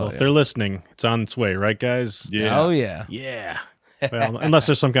 I'll tell you. If they're listening, it's on its way, right, guys? Yeah. Oh, yeah. Yeah. Well, unless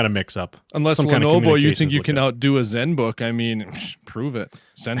there's some kind of mix-up. Unless some kind of Lenovo, you think you communications can with it. outdo a ZenBook, I mean, prove it.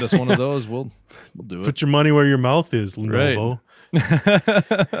 Send us one of those. We'll do it. Put your money where your mouth is, Lenovo.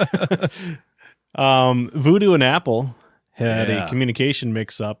 Right. Voodoo and Apple had a communication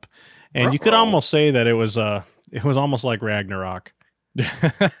mix-up, and you could almost say that it was almost like Ragnarok.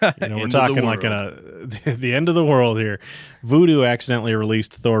 We're talking like the end of the world here. Voodoo accidentally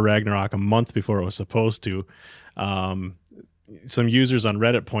released Thor Ragnarok a month before it was supposed to. Some users on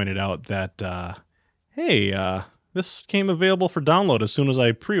Reddit pointed out that, this came available for download as soon as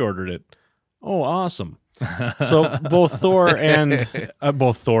I pre-ordered it. Oh, awesome. So both Thor,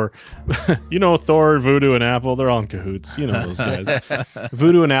 Thor, Voodoo, and Apple, they're all in cahoots. You know those guys.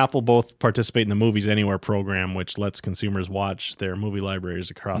 Voodoo and Apple both participate in the Movies Anywhere program, which lets consumers watch their movie libraries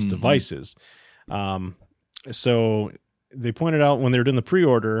across devices. So they pointed out when they were doing the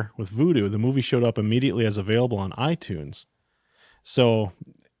pre-order with Voodoo, the movie showed up immediately as available on iTunes. So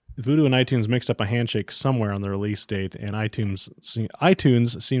Voodoo and iTunes mixed up a handshake somewhere on the release date, and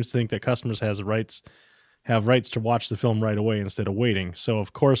iTunes seems to think that customers have rights to watch the film right away instead of waiting. So,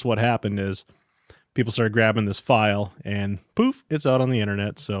 of course, what happened is people started grabbing this file, and poof, it's out on the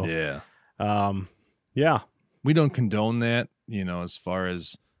internet. So, we don't condone that, as far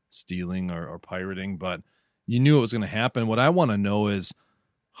as stealing or pirating, but you knew it was going to happen. What I want to know is,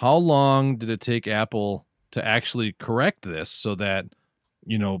 how long did it take Apple to actually correct this so that,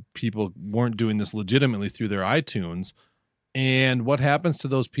 people weren't doing this legitimately through their iTunes? And what happens to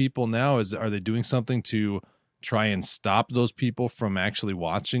those people now? Are they doing something to try and stop those people from actually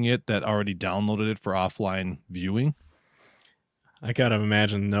watching it that already downloaded it for offline viewing? I gotta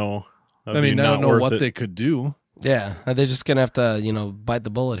imagine no. I don't know what they could do. Yeah, they're just gonna have to, bite the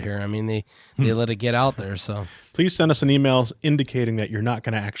bullet here. I mean, they let it get out there. So please send us an email indicating that you're not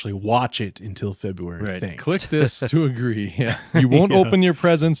going to actually watch it until February. Right. Thanks. Click this to agree. Yeah, you won't open your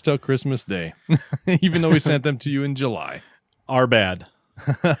presents till Christmas Day, even though we sent them to you in July. Our bad.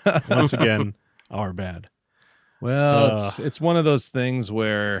 Once again, our bad. Well, it's one of those things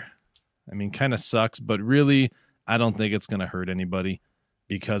where, kind of sucks, but really, I don't think it's going to hurt anybody.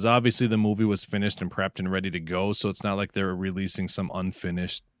 Because obviously the movie was finished and prepped and ready to go, so it's not like they're releasing some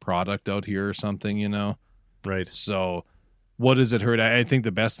unfinished product out here or something, Right. So what does it hurt? I think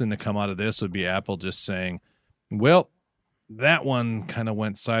the best thing to come out of this would be Apple just saying, well, that one kind of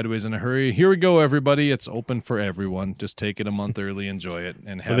went sideways in a hurry. Here we go, everybody. It's open for everyone. Just take it a month early, enjoy it,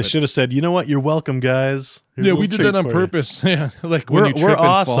 and have they should have said, you know what? You're welcome, guys. Here's Yeah, a we little did that treat on for purpose. Yeah, like you. when you We're trip and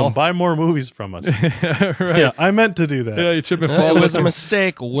awesome. fall. Buy more movies from us. Right. Yeah, I meant to do that. Yeah, you trip and fall. it was a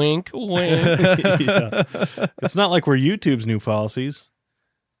mistake. Wink, wink. Yeah. It's not like we're YouTube's new policies.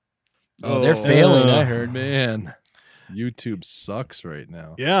 Oh, they're failing. I heard. Man, YouTube sucks right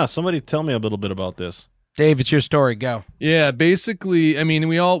now. Yeah, somebody tell me a little bit about this. Dave, it's your story. Go. Yeah, basically,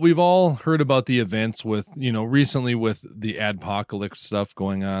 we've all heard about the events with, recently with the adpocalypse stuff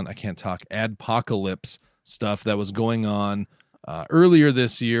going on. I can't talk. Adpocalypse stuff that was going on earlier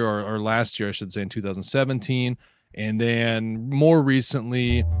this year, or last year, I should say, in 2017. And then more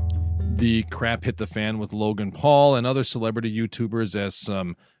recently, the crap hit the fan with Logan Paul and other celebrity YouTubers as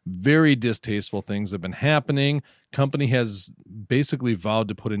some very distasteful things have been happening. Company has basically vowed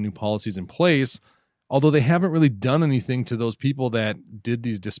to put in new policies in place, although they haven't really done anything to those people that did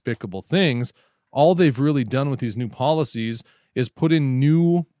these despicable things. All they've really done with these new policies is put in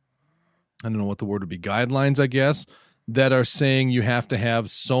new, I don't know what the word would be, guidelines, I guess, that are saying you have to have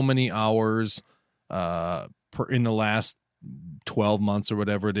so many hours in the last 12 months or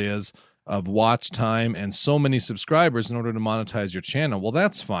whatever it is of watch time and so many subscribers in order to monetize your channel. Well,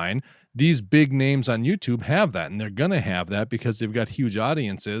 that's fine. These big names on YouTube have that, and they're going to have that because they've got huge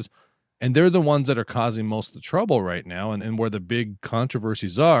audiences, and they're the ones that are causing most of the trouble right now, and where the big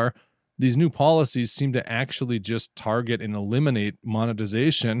controversies are. These new policies seem to actually just target and eliminate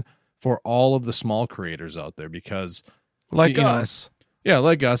monetization for all of the small creators out there because... Like us. Yeah,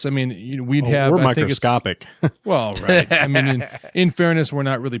 like us. I mean, we'd have... We're I think microscopic. Well, right. I mean, in fairness, we're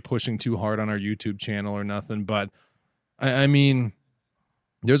not really pushing too hard on our YouTube channel or nothing, but I mean,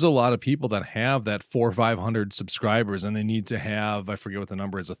 there's a lot of people that have that 400 or 500 subscribers, and they need to have, I forget what the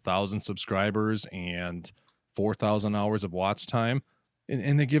number is, 1,000 subscribers and 4,000 hours of watch time,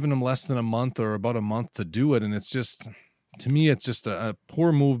 and they're giving them less than a month or about a month to do it, and it's just, to me, it's just a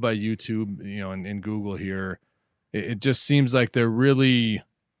poor move by YouTube, and Google here. It just seems like they're really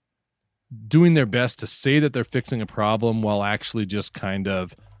doing their best to say that they're fixing a problem while actually just kind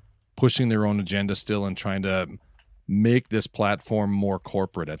of pushing their own agenda still and trying to make this platform more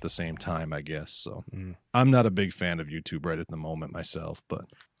corporate at the same time, I guess. So I'm not a big fan of YouTube right at the moment myself, but...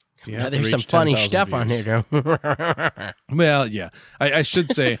 Yeah, there's some funny stuff on here, though. Well, yeah, I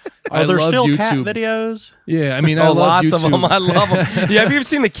should say, Are there love still YouTube. cat videos? Yeah, I mean, I love lots YouTube. of them. I love them. Yeah, have you ever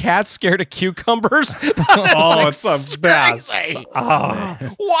seen the cat scared of cucumbers? It's the best. Crazy. Oh.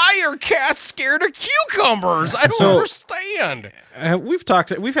 Why are cats scared of cucumbers? I don't understand.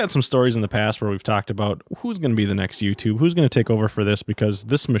 We've had some stories in the past where we've talked about who's going to be the next YouTube, who's going to take over for this because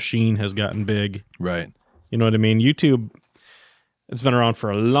this machine has gotten big. Right. You know what I mean? YouTube, it's been around for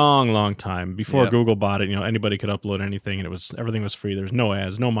a long, long time. Before Google bought it, anybody could upload anything, and everything was free. There's no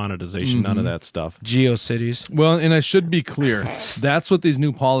ads, no monetization, none of that stuff. GeoCities. Well, and I should be clear, that's what these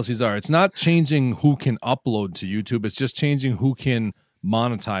new policies are. It's not changing who can upload to YouTube. It's just changing who can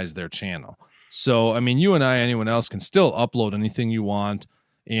monetize their channel. So, I mean, you and I, anyone else, can still upload anything you want.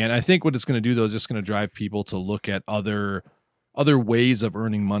 And I think what it's going to do, though, is just going to drive people to look at other ways of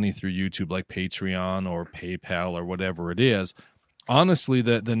earning money through YouTube, like Patreon or PayPal or whatever it is. Honestly,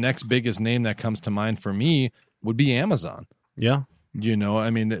 the next biggest name that comes to mind for me would be Amazon. Yeah. I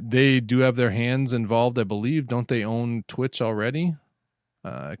mean, they do have their hands involved, I believe. Don't they own Twitch already?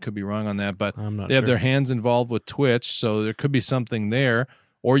 I could be wrong on that, but they have their hands involved with Twitch, so there could be something there.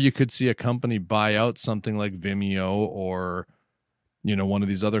 Or you could see a company buy out something like Vimeo or, one of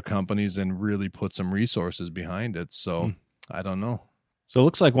these other companies and really put some resources behind it. So I don't know. So it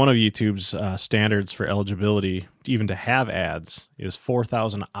looks like one of YouTube's standards for eligibility, even to have ads, is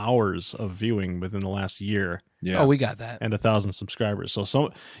 4,000 hours of viewing within the last year. Yeah. Oh, we got that. And 1,000 subscribers.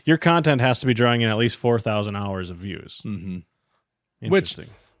 So your content has to be drawing in at least 4,000 hours of views. Mm-hmm. Interesting.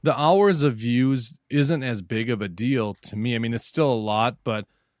 Which the hours of views isn't as big of a deal to me. I mean, it's still a lot, but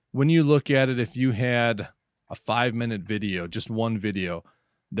when you look at it, if you had a 5-minute video, just one video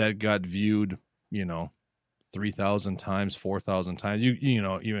that got viewed, 3,000 times, 4,000 times,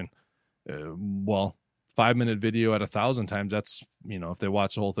 even 5-minute video at 1,000 times, that's, if they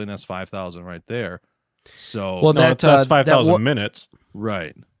watch the whole thing, that's 5,000 right there. So that's 5,000 minutes.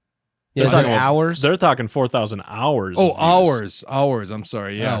 Right. Yeah, is that hours? They're talking 4,000 hours. Oh, hours. I'm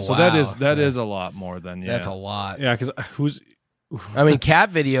sorry. Yeah. Oh, so wow. that is a lot more than, That's a lot. Yeah, because I mean,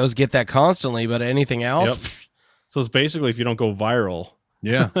 cat videos get that constantly, but anything else? Yep. So it's basically if you don't go viral.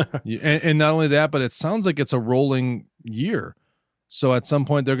 Yeah. And not only that, but it sounds like it's a rolling year. So at some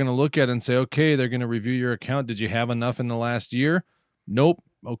point they're going to look at it and say, okay, they're going to review your account. Did you have enough in the last year? Nope.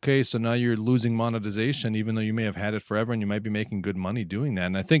 Okay, so now you're losing monetization, even though you may have had it forever and you might be making good money doing that.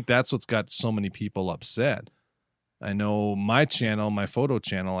 And I think that's what's got so many people upset. I know my channel, my photo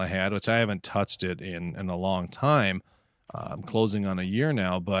channel I had, which I haven't touched it in a long time. I'm closing on a year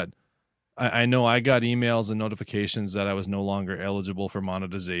now, but I know I got emails and notifications that I was no longer eligible for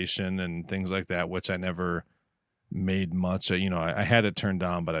monetization and things like that, which I never made much. I had it turned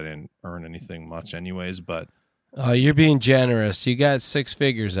down, but I didn't earn anything much anyways. But you're being generous. You got 6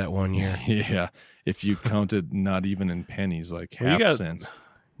 figures that one year. yeah, if you counted not even in pennies, like half cents.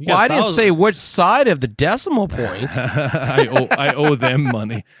 Well, I didn't say which side of the decimal point. I owe them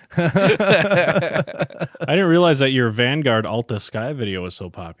money. I didn't realize that your Vanguard Alta Sky video was so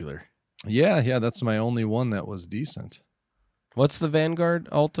popular. Yeah, that's my only one that was decent. What's the Vanguard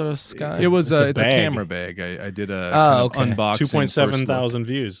Alta Sky? It's a bag. camera bag. I did a unboxing. 2.7 thousand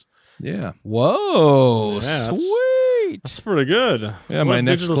views. Yeah. Whoa, Yeah, sweet. That's pretty good. Yeah, What my does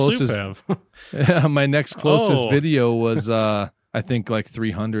next Digital closest Soup have? Yeah, my next closest Oh. video was I think like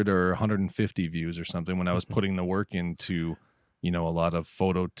 300 or 150 views or something when I was putting the work into, a lot of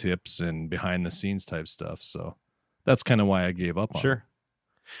photo tips and behind the scenes type stuff. So that's kind of why I gave up on it. Sure.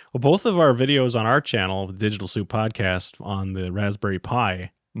 Well, both of our videos on our channel, the Digital Soup Podcast, on the Raspberry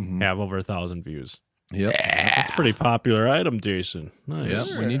Pi, Mhm. have over 1,000 views. Yep. That's a pretty popular item, Jason. Nice.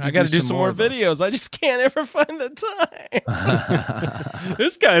 Yep. We need to I got to do some more of those. videos. I just can't ever find the time.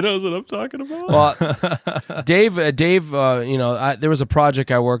 This guy knows what I'm talking about. Well, Dave, there was a project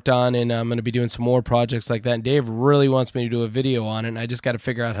I worked on, and I'm going to be doing some more projects like that. And Dave really wants me to do a video on it, and I just got to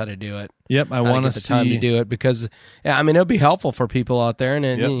figure out how to do it. Yep. I How want get to the time to see. do it because, it'll be helpful for people out there, and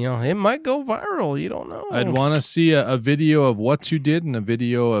Yep. it might go viral. You don't know. I'd want to see a video of what you did and a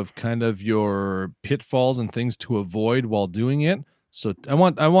video of kind of your pitfalls and things to avoid while doing it. So I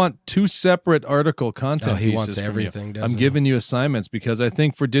want two separate article content he pieces wants from everything, you. doesn't I'm he? giving you assignments because I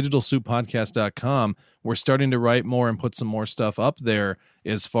think for digitalsouppodcast.com, we're starting to write more and put some more stuff up there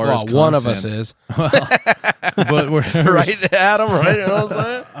as far as one of us content. is. But we're Right, Adam? Right? You know what I'm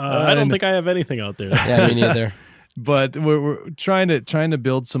saying? I don't think I have anything out there. Yeah, me neither. But we're trying to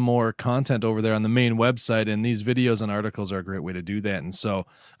build some more content over there on the main website, and these videos and articles are a great way to do that. And so,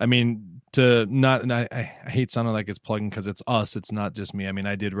 I mean, I hate sounding like it's plugging because it's us, it's not just me. I mean,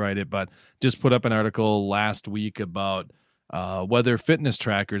 I did write it, but just put up an article last week about whether fitness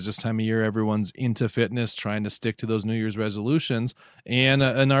trackers, this time of year, everyone's into fitness, trying to stick to those New Year's resolutions, and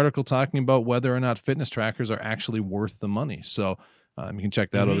an article talking about whether or not fitness trackers are actually worth the money. So you can check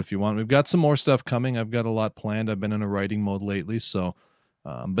that out if you want. We've got some more stuff coming. I've got a lot planned. I've been in a writing mode lately. So,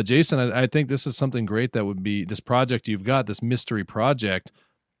 but Jason, I think this is something great that would be this project you've got, this mystery project.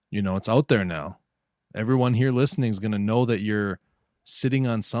 It's out there now. Everyone here listening is going to know that you're sitting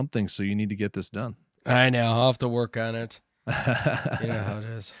on something. So you need to get this done. I know. I'll have to work on it. You know how it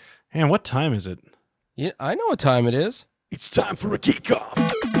is. Man, what time is it? Yeah, I know what time it is. It's time for a geek off.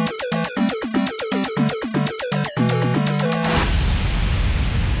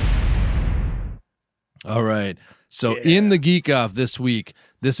 All right. So in the Geek Off this week,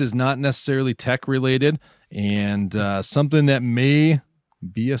 this is not necessarily tech related and something that may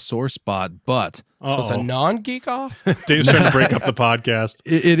be a sore spot, but So it's a non-geek off? Dave's trying to break up the podcast.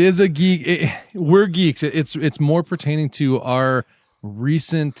 it is a geek. We're geeks. It's more pertaining to our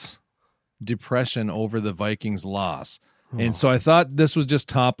recent depression over the Vikings loss. And so I thought this was just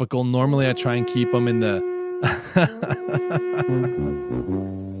topical. Normally I try and keep them in the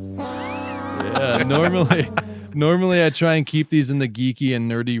Yeah, normally I try and keep these in the geeky and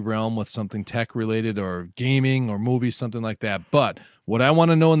nerdy realm with something tech related or gaming or movies, something like that. But what I want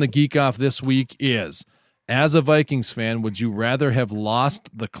to know in the Geek Off this week is, as a Vikings fan, would you rather have lost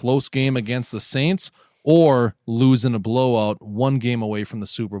the close game against the Saints or lose in a blowout one game away from the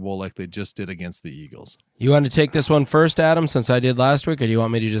Super Bowl like they just did against the Eagles? You want to take this one first, Adam, since I did last week, or do you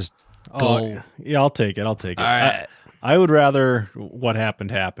want me to just go? Yeah, I'll take it. All right. I would rather what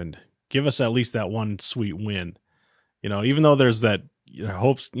happened. Give us at least that one sweet win. Even though there's that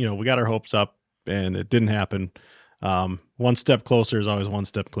hopes, we got our hopes up and it didn't happen. One step closer is always one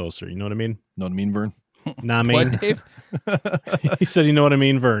step closer. You know what I mean? Know what I mean, Vern? Nah, I mean. What, Dave? He said, you know what I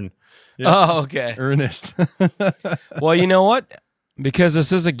mean, Vern. Oh, okay. Ernest. Well, you know what? Because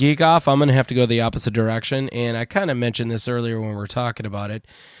this is a geek off, I'm going to have to go the opposite direction. And I kind of mentioned this earlier when we were talking about it.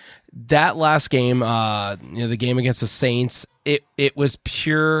 That last game, the game against the Saints, it was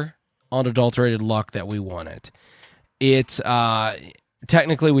pure unadulterated luck that we won it. It's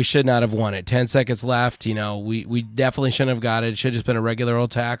technically we should not have won it. 10 seconds left. We definitely shouldn't have got it. It should have just been a regular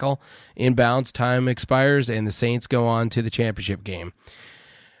old tackle. Inbounds, time expires, and the Saints go on to the championship game.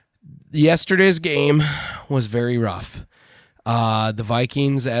 Yesterday's game was very rough. The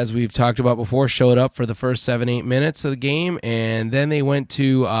Vikings, as we've talked about before, showed up for the first 7-8 minutes of the game, and then they went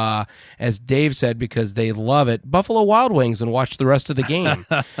to, as Dave said, because they love it, Buffalo Wild Wings, and watched the rest of the game.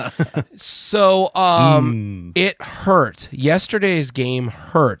 So it hurt. Yesterday's game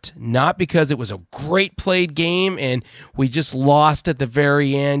hurt, not because it was a great played game and we just lost at the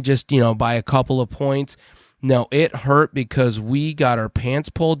very end, just by a couple of points. No, it hurt because we got our pants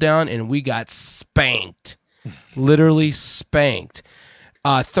pulled down and we got spanked. Literally spanked.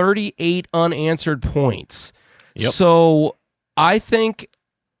 38 unanswered points. Yep. So I think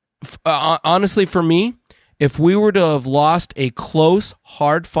honestly, for me, if we were to have lost a close,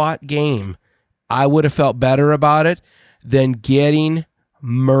 hard-fought game, I would have felt better about it than getting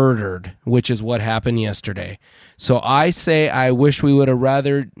murdered, which is what happened yesterday. So I say I wish we would have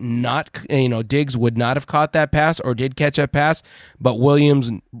rather not, Diggs would not have caught that pass or did catch that pass, but Williams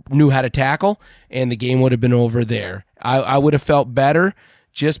knew how to tackle, and the game would have been over there. I would have felt better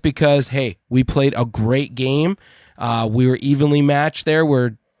just because, hey, we played a great game. We were evenly matched there.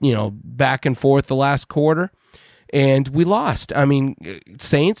 We're, back and forth the last quarter, and we lost. I mean,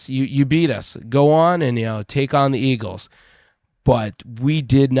 Saints, you beat us. Go on and, take on the Eagles. But we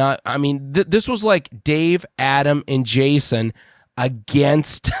did not. I mean, this was like Dave, Adam, and Jason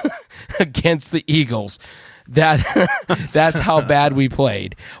against the Eagles. That's how bad we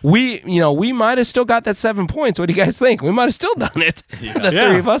played. We might have still got that 7 points. What do you guys think? We might have still done it. The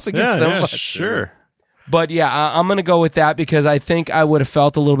three of us against them. Yeah, sure. But yeah, I'm going to go with that because I think I would have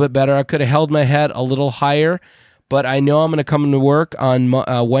felt a little bit better. I could have held my head a little higher. But I know I'm going to come into work on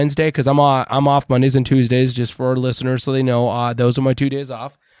Wednesday because I'm off Mondays and Tuesdays, just for our listeners so they know those are my 2 days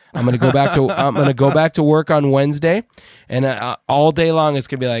off. I'm going to go back to work on Wednesday, and all day long it's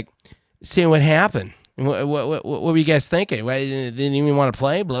going to be like, seeing what happened. What were you guys thinking? Didn't even want to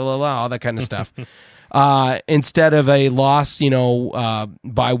play? Blah blah blah, all that kind of stuff. Instead of a loss,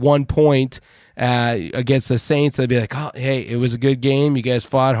 by 1 point against the Saints, they'd be like, oh, hey, it was a good game. You guys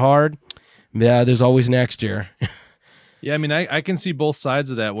fought hard. Yeah, there's always next year. Yeah, I mean, I can see both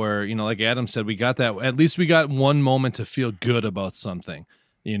sides of that where, like Adam said, we got that. At least we got one moment to feel good about something,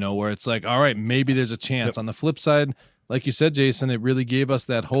 where it's like, all right, maybe there's a chance. Yep. On the flip side, like you said, Jason, it really gave us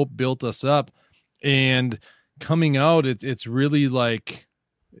that hope, built us up. And coming out, it's really like,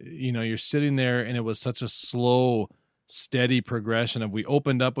 you're sitting there and it was such a slow, steady progression of we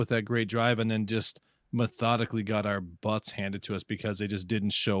opened up with that great drive and then just methodically got our butts handed to us because they just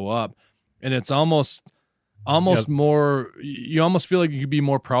didn't show up. And it's almost more, you almost feel like you could be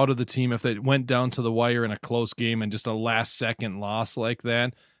more proud of the team if they went down to the wire in a close game and just a last second loss like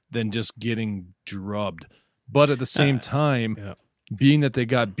that than just getting drubbed. But at the same time, being that they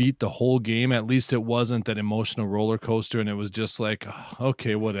got beat the whole game, at least it wasn't that emotional roller coaster and it was just like, oh,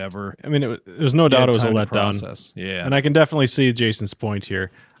 okay, whatever. I mean, there's no doubt it was a letdown. Yeah. And I can definitely see Jason's point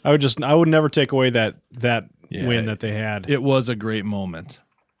here. I would never take away that win that they had. It was a great moment.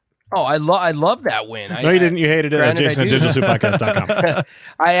 Oh, I love that win. No, you didn't. You hated it at Jason at digitalsouppodcast.com.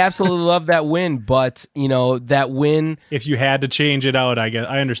 I absolutely love that win, but that win. If you had to change it out, I guess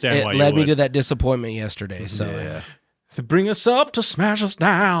I understand why you would. It led me to that disappointment yesterday. So to bring us up, to smash us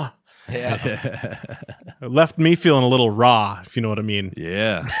down. Yeah, it left me feeling a little raw, if you know what I mean.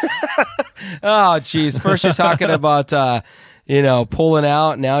 Yeah. Oh, geez. First you're talking about pulling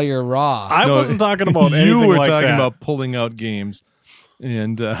out. Now you're raw. I wasn't talking about anything you were like talking that. about pulling out games.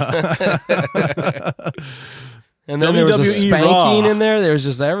 And and then there was a spanking Raw. in there. There was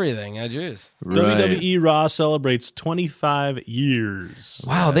just everything. Jeez. WWE Raw celebrates 25 years.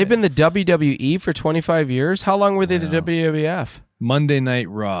 Wow, they've been the WWE for 25 years. How long were they the WWF? Monday Night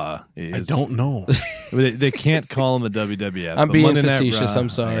Raw is. I don't know. They can't call them the WWF. I'm but being Monday Night facetious. Raw, I'm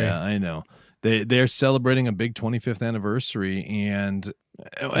sorry. Yeah, I know. They're celebrating a big 25th anniversary, and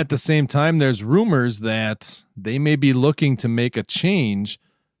at the same time, there's rumors that they may be looking to make a change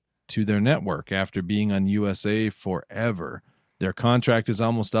to their network after being on USA forever. Their contract is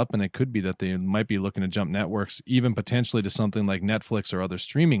almost up, and it could be that they might be looking to jump networks, even potentially to something like Netflix or other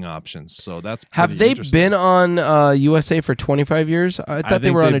streaming options. So that's have they been on USA for 25 years? I thought they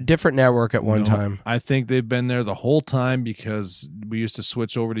were on a different network at one time. I think they've been there the whole time because we used to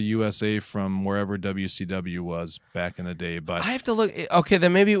switch over to USA from wherever WCW was back in the day. But I have to look. Okay,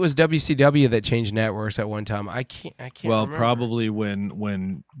 then maybe it was WCW that changed networks at one time. I can't. Well, remember. probably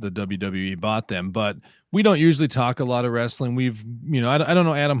when the WWE bought them, but. We don't usually talk a lot of wrestling. I don't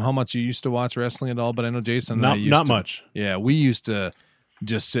know, Adam, how much you used to watch wrestling at all, but I know Jason and I used to. Not much. Yeah, we used to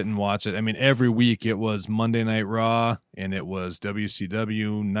just sit and watch it. I mean, every week it was Monday Night Raw, and it was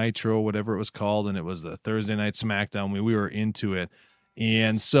WCW, Nitro, whatever it was called, and it was the Thursday Night SmackDown. We were into it.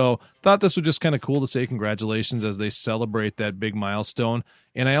 And so thought this was just kind of cool to say congratulations as they celebrate that big milestone.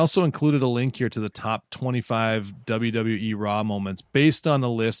 And I also included a link here to the top 25 WWE Raw moments based on a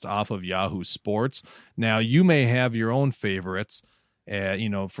list off of Yahoo Sports. Now, you may have your own favorites,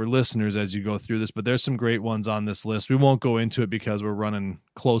 for listeners as you go through this, but there's some great ones on this list. We won't go into it because we're running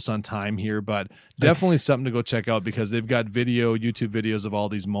close on time here, but definitely something to go check out because they've got YouTube videos of all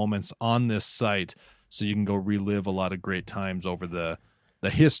these moments on this site. So you can go relive a lot of great times over the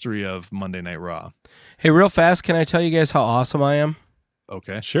history of Monday Night Raw. Hey, real fast, can I tell you guys how awesome I am?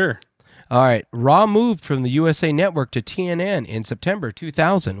 Okay. Sure. All right. Raw moved from the USA Network to TNN in September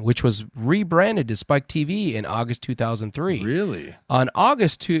 2000, which was rebranded to Spike TV in August 2003. Really? On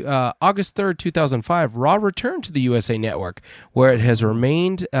August 3rd, 2005, Raw returned to the USA Network, where it has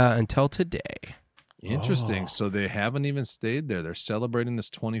remained until today. Interesting. So they haven't even stayed there. They're celebrating this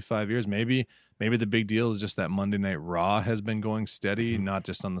 25 years. Maybe the big deal is just that Monday Night Raw has been going steady, not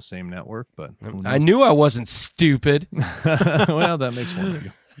just on the same network. But I knew I wasn't stupid. Well, that makes one of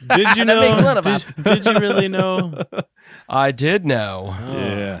you. Did you know? That makes one of us. Did you really know? I did know.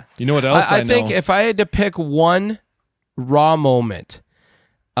 Yeah. You know what else I think know? if I had to pick one Raw moment,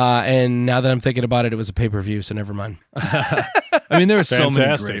 and now that I'm thinking about it, it was a pay-per-view, so never mind. I mean, there were so many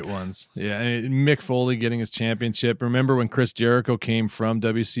Fantastic. great ones. Yeah, I mean, Mick Foley getting his championship. Remember when Chris Jericho came from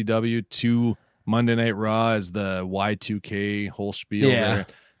WCW to Monday Night Raw as the Y2K whole spiel? Yeah.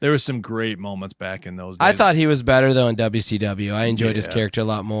 There were some great moments back in those days. I thought he was better, though, in WCW. I enjoyed his Yeah. character a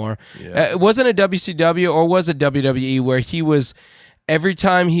lot more. Yeah. It wasn't a WCW or was it WWE where he was, every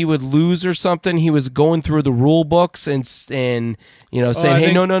time he would lose or something, he was going through the rule books and saying, hey,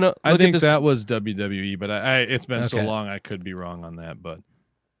 no, look I at think this. that was WWE, but it's been so Okay. long I could be wrong on that. But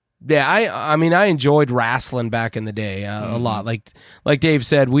Yeah, I mean, I enjoyed wrestling back in the day a lot. Like Dave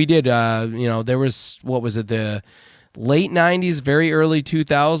said, we did. There was, what was it, the late '90s, very early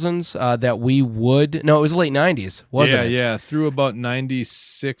 2000s that we would. No, it was late '90s, wasn't it? Yeah, through about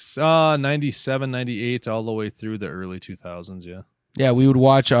 96, 97, 98, all the way through the early 2000s. Yeah. Yeah, we would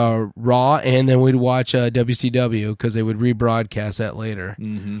watch Raw and then we'd watch WCW because they would rebroadcast that later.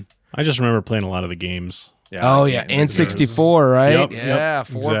 Mm-hmm. I just remember playing a lot of the games. Oh yeah, N64, right? Yep, yeah,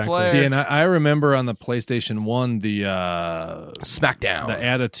 four exactly. player. See, and I remember on the PlayStation 1 the SmackDown. the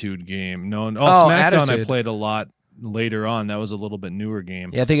Attitude game. SmackDown I Attitude. played a lot later on. That was a little bit newer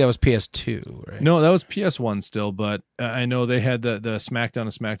game. Yeah, I think that was PS2, right? No, that was PS1 still, but I know they had the SmackDown and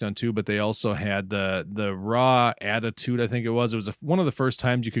SmackDown 2, but they also had the Raw Attitude, I think it was. It was one of the first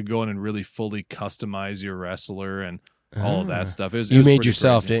times you could go in and really fully customize your wrestler and all of that stuff. It was You made pretty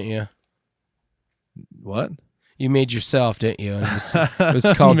yourself, crazy. didn't you? What? You made yourself, didn't you? And it was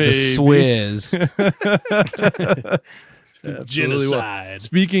called the Maybe. Swizz. Genocide.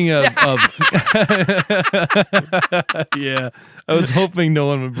 Speaking of yeah, I was hoping no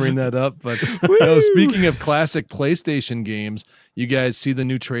one would bring that up, but no, speaking of classic PlayStation games, you guys see the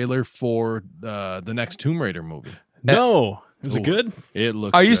new trailer for the next Tomb Raider movie? No. Is it good? It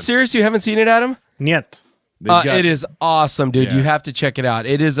looks Are you good. serious? You haven't seen it, Adam? Niet. They've got- It is awesome, dude. Yeah. You have to check it out.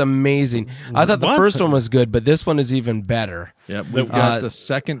 It is amazing. I thought the What? first one was good, but this one is even better. Yep, we've got the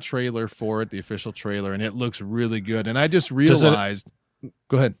second trailer for it, the official trailer, and it looks really good. And I just realized.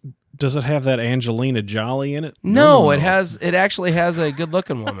 Go ahead. Does it have that Angelina Jolie in it? No, it actually has a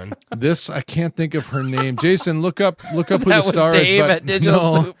good-looking woman. This I can't think of her name. Jason, look up who That the was star Dave is. But at Digital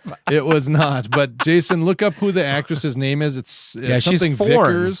no, Soup. it was not. But Jason, look up who the actress's name is. It's she's something foreign.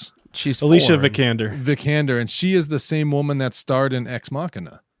 Vickers. She's Alicia foreign. Vikander. Vikander, and she is the same woman that starred in Ex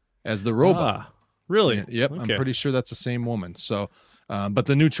Machina as the robot. Really? Yep, Okay. I'm pretty sure that's the same woman. So, but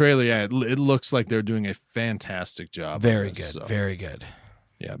the new trailer, yeah, it looks like they're doing a fantastic job. on Very this, good. so. Very good.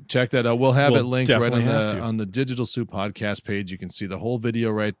 Yeah, check that out. We'll have We'll it linked right definitely have to. on the Digital Soup podcast page. You can see the whole video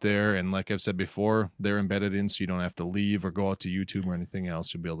right there. And like I've said before, they're embedded in, so you don't have to leave or go out to YouTube or anything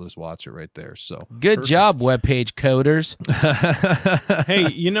else. You'll be able to just watch it right there. So Good job, webpage coders. Hey,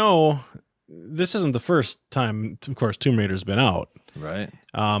 this isn't the first time, of course, Tomb Raider's been out. right.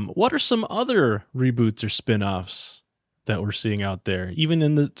 What are some other reboots or spin-offs that we're seeing out there, even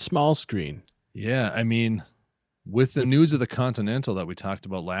in the small screen? Yeah, I mean, with the news of the Continental that we talked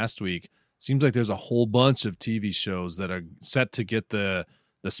about last week, seems like there's a whole bunch of TV shows that are set to get the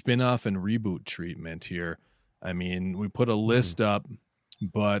spin-off and reboot treatment here. I mean, we put a list up,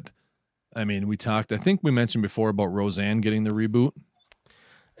 but I mean, I think we mentioned before about Roseanne getting the reboot.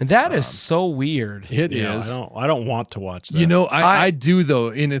 And that is so weird. It Yeah, is. I don't want to watch that. I do though,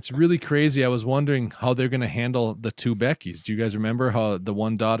 and it's really crazy. I was wondering how they're going to handle the two Beckys. Do you guys remember how the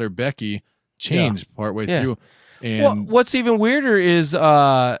one daughter Becky changed partway Yeah. through? Well, And what's even weirder is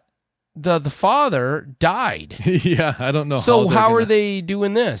the father died. yeah, I don't know. So they're how gonna- are they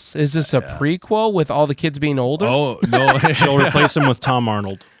doing this? Is this a prequel with all the kids being older? Oh no, She'll replace him with Tom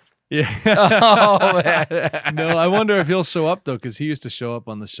Arnold. yeah. Oh, man. No, I wonder if he'll show up though, because he used to show up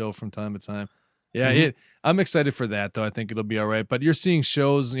on the show from time to time. Yeah, I'm excited for that though. I think it'll be all right. But you're seeing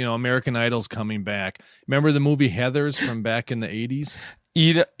shows, American Idol's coming back. Remember the movie Heathers from back in the 80s?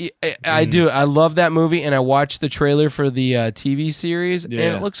 I do. I love that movie, and I watched the trailer for the TV series, and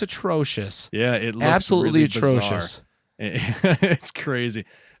Yeah. it looks atrocious. Yeah, it looks Absolutely really bizarre. atrocious. It's crazy.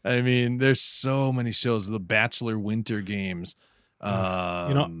 I mean, there's so many shows. The Bachelor Winter Games.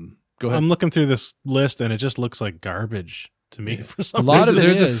 Go ahead. I'm looking through this list and it just looks like garbage to me for A some lot reason. of it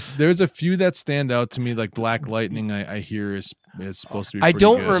there's is. there's a few that stand out to me, like Black Lightning. I hear is supposed to be. I pretty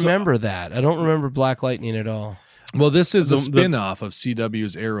don't good. remember that. I don't remember Black Lightning at all. Well, this is a The- spin-off of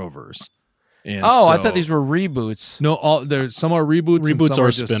CW's Arrowverse. And I so- thought these were reboots. No, all there's some are reboots, and Reboots some or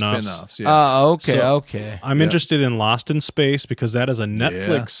are just spin-offs. spin-offs. Yeah. Okay, So- okay. I'm Yeah. interested in Lost in Space because that is a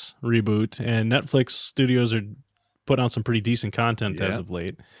Netflix reboot, and Netflix studios are putting out some pretty decent content as Yeah. of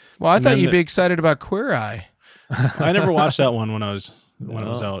late. Well, I And thought then you'd the- be excited about Queer Eye. I never watched that one when it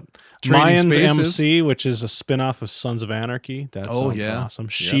was out. Trading Mayans Spaces. MC, which is a spin-off of Sons of Anarchy. That Oh, sounds yeah. awesome.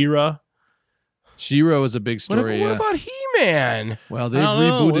 Yep. She-Ra. She-Ra is a big What, story. what Yeah. about He-Man? Well, they've I don't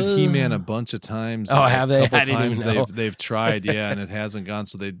know. rebooted He-Man a bunch of times. Oh, have they? A couple I didn't even times know. they've tried, yeah, and it hasn't gone.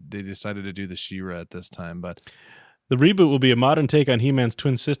 So they decided to do the She-Ra at this time. But The reboot will be a modern take on He-Man's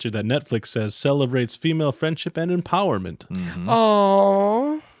twin sister that Netflix says celebrates female friendship and empowerment.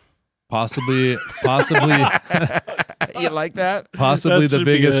 Oh, possibly, you like that? possibly That the should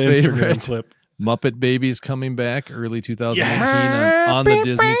be biggest an Instagram favorite. clip. Muppet Babies coming back early 2019 Yes! on the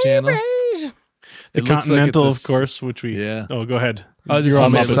Disney Channel. The It looks like Continental, it's of course, which we... Yeah. Oh, go ahead. I was You're just all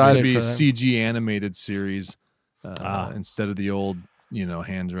saying Muppets. it's excited going to be a for that. CG animated series instead of the old,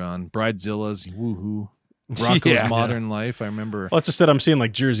 hand drawn. Bridezillas, woohoo. Rocco's Yeah. Modern Life. I remember. Well, it's just that I'm seeing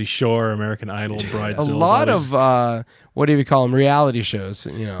like Jersey Shore, American Idol, Bridezillas. A lot all these- of what do you call them? Reality shows.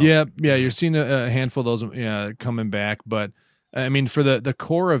 You know. Yeah, you're seeing a handful of those coming back, but I mean, for the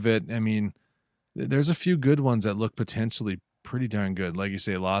core of it, I mean, there's a few good ones that look potentially pretty darn good. Like you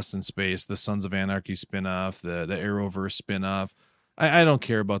say, Lost in Space, the Sons of Anarchy spinoff, the Arrowverse spinoff. I don't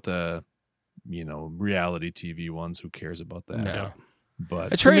care about the reality TV ones. Who cares about that? No.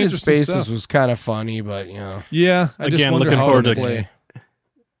 But A some Trading interesting Spaces stuff. was kind of funny, but Yeah, I just Again, wonder looking how forward it'll to play.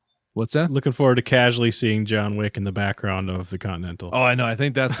 What's that? Looking forward to casually seeing John Wick in the background of the Continental. Oh, I know. I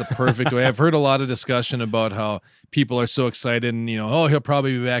think that's the perfect way. I've heard a lot of discussion about how people are so excited and, he'll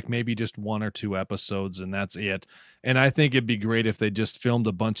probably be back maybe just 1 or 2 episodes and that's it. And I think it'd be great if they just filmed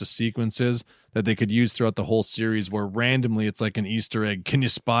a bunch of sequences that they could use throughout the whole series where randomly it's like an Easter egg. Can you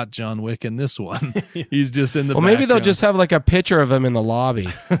spot John Wick in this one? He's just in the well, maybe they'll background. just have like a picture of him in the lobby.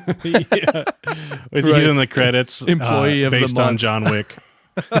 Yeah. With Right. He's in the credits. Employee of the based on month. John Wick.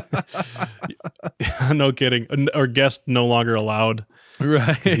 No kidding. Or guest no longer allowed.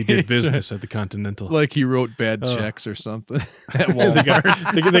 Right. He did business at the Continental. Like he wrote bad Oh. checks or something at they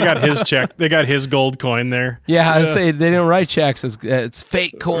Walmart. got his check. They got his gold coin there. Yeah, I say they didn't write checks. It's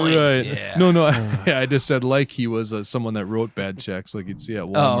fake coins. Right. Yeah. No, I just said like he was someone that wrote bad checks, like you'd see at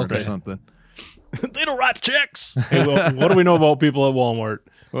Walmart okay. or something. They don't write checks. Hey, well, what do we know about people at Walmart?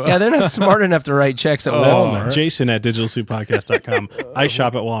 Yeah, they're not smart enough to write checks at Oh, Walmart. Jason at digitalsuitpodcast.com. I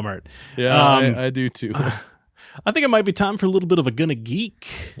shop at Walmart. Yeah, I do too. I think it might be time for a little bit of a Gonna Geek.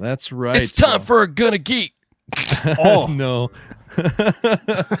 That's right. It's time for a Gonna Geek. Oh, no.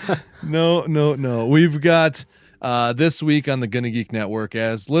 No. We've got this week on the Gonna Geek Network.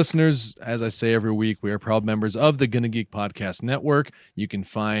 As listeners, as I say every week, we are proud members of the Gonna Geek Podcast Network. You can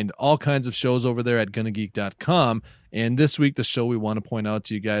find all kinds of shows over there at GonnaGeek.com. And this week, the show we want to point out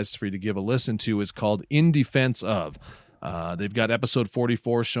to you guys for you to give a listen to is called In Defense Of. They've got episode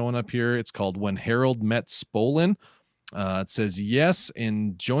 44 showing up here. It's called When Harold Met Spolin. It says, yes,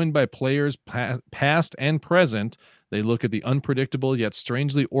 and joined by players past and present, they look at the unpredictable yet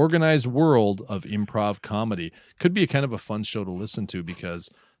strangely organized world of improv comedy. Could be a kind of a fun show to listen to because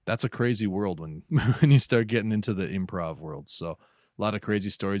that's a crazy world when you start getting into the improv world. So a lot of crazy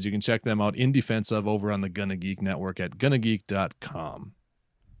stories. You can check them out in defense of over on the Gonna Geek Network at GonnaGeek.com.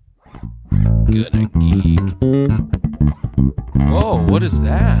 Gonna Geek. Whoa, what is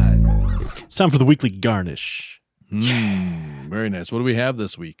that? it's time for the weekly garnish. Very nice. What do we have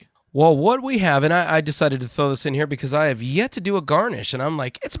this week? Well, what we have, and I decided to throw this in here because I have yet to do a garnish, and I'm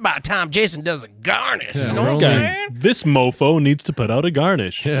like, it's about time Jason does a garnish. Yeah, you know we're what I'm only- saying? This mofo needs to put out a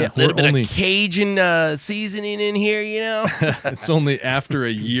garnish. Yeah, a we're little bit only, of Cajun seasoning in here, you know? it's only after a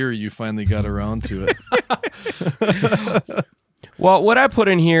year you finally got around to it. Well, what I put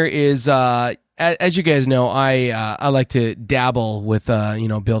in here is, as you guys know, I like to dabble with,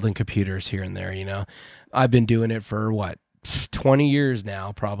 building computers here and there, I've been doing it for, 20 years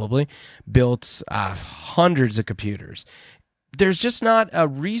now, probably. Built hundreds of computers. There's just not a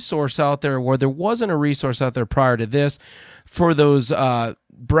resource out there, or there wasn't a resource out there prior to this, for those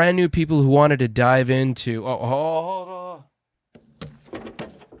brand new people who wanted to dive into... Oh, hold on.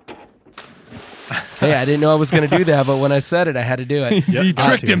 Hey, I didn't know I was going to do that, but when I said it, I had to do it. He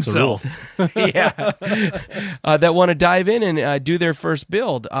tricked himself. Yeah, that want to dive in and do their first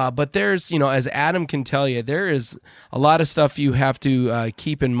build. But there's, as Adam can tell you, there is a lot of stuff you have to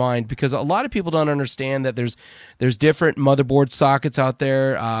keep in mind, because a lot of people don't understand that there's different motherboard sockets out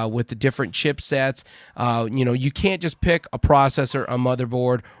there with the different chipsets. You can't just pick a processor, a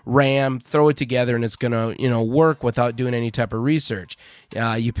motherboard, RAM, throw it together, and it's going to work without doing any type of research.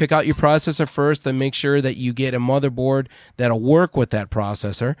 You pick out your processor first, then make sure that you get a motherboard that'll work with that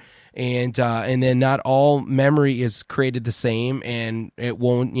processor. And then not all memory is created the same, and it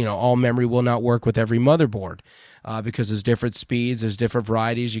won't, all memory will not work with every motherboard because there's different speeds, there's different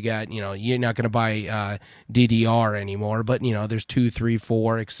varieties. You got, you're not going to buy DDR anymore, but, there's 2, 3,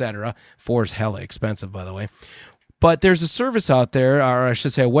 4, etc. 4 is hella expensive, by the way. But there's a service out there, or I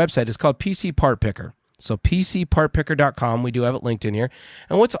should say a website. It's called PC Part Picker. So PCPartPicker.com. We do have it linked in here.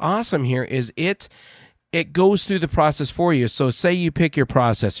 And what's awesome here is it goes through the process for you. So say you pick your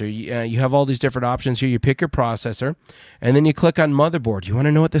processor. You have all these different options here. You pick your processor, and then you click on motherboard. You want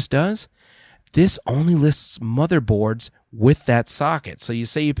to know what this does? This only lists motherboards with that socket. So you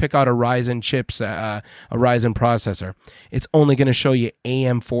say you pick out a Ryzen chips, a Ryzen processor. It's only going to show you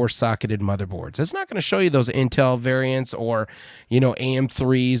AM4 socketed motherboards. It's not going to show you those Intel variants or,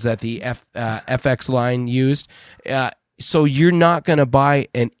 AM3s that the FX line used. So you're not going to buy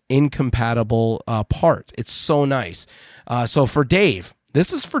an incompatible part. It's so nice. So for Dave,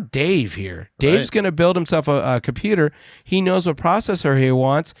 this is for Dave here. Dave's going to build himself a computer. He knows what processor he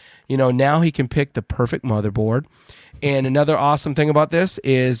wants. Now he can pick the perfect motherboard. And another awesome thing about this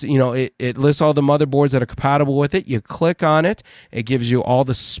is, it lists all the motherboards that are compatible with it. You click on it. It gives you all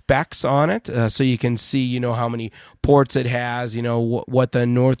the specs on it. So you can see, how many ports it has, what the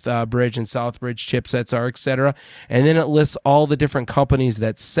North Bridge and South Bridge chipsets are, etc. And then it lists all the different companies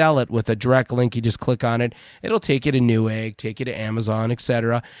that sell it with a direct link. You just click on it. It'll take you to Newegg, take you to Amazon,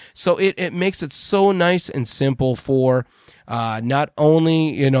 etc. So it makes it so nice and simple for not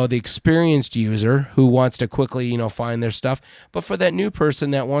only, the experienced user who wants to quickly, find their stuff, but for that new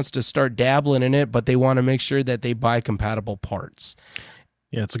person that wants to start dabbling in it, but they want to make sure that they buy compatible parts.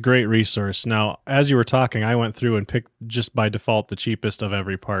 Yeah, it's a great resource. Now, as you were talking, I went through and picked just by default the cheapest of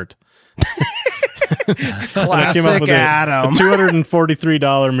every part. Classic Adam. A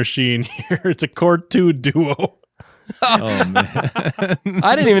 $243 machine here. It's a Core 2 Duo. Oh man,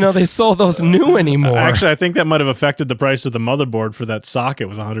 I didn't even know they sold those new anymore. Actually, I think that might have affected the price of the motherboard for that socket.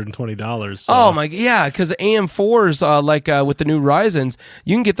 Was $120. So. Oh my, yeah, because AM4s, with the new Ryzens,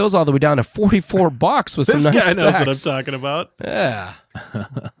 you can get those all the way down to $44 with some nice This guy knows what I'm specs. talking about. Yeah.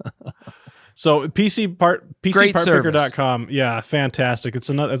 So PCPartPicker.com, yeah, fantastic. It's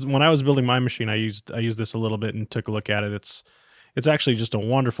when I was building my machine, I used this a little bit and took a look at it. It's actually just a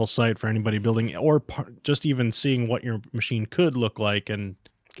wonderful site for anybody building or just even seeing what your machine could look like and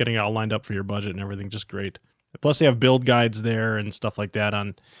getting it all lined up for your budget and everything. Just great. Plus, they have build guides there and stuff like that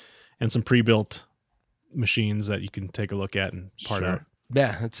and some pre-built machines that you can take a look at and part out.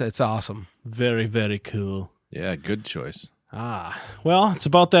 Yeah, it's awesome. Very, very cool. yeah, good choice. Well, it's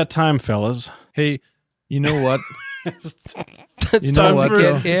about that time, fellas. Hey, you know what? It's You know time what, to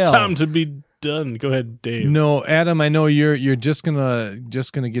though? get It's ill. time to be done. Go ahead, Dave. No, Adam, I know you're just gonna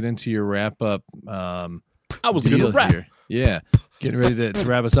get into your wrap up. I was deal gonna wrap. here. Yeah, getting ready to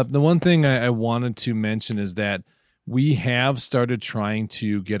wrap us up. The one thing I wanted to mention is that we have started trying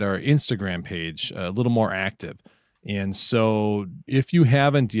to get our Instagram page a little more active. And so if you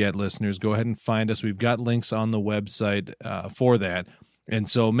haven't yet, listeners, go ahead and find us. We've got links on the website for that. And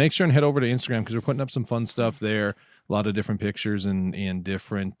so make sure and head over to Instagram because we're putting up some fun stuff there. A lot of different pictures and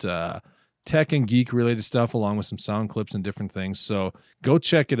different tech and geek related stuff along with some sound clips and different things. So go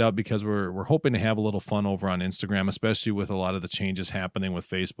check it out because we're hoping to have a little fun over on Instagram, especially with a lot of the changes happening with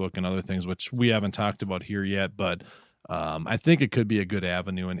Facebook and other things, which we haven't talked about here yet. But I think it could be a good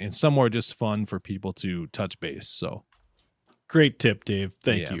avenue and somewhere just fun for people to touch base. So Great tip, Dave.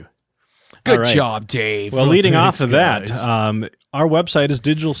 Thank you. Good All right. job, Dave. Well, leading off Thanks, of that, guys. our website is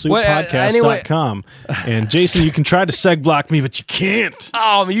digitalsouppodcast.com. And Jason, you can try to seg block me, but you can't.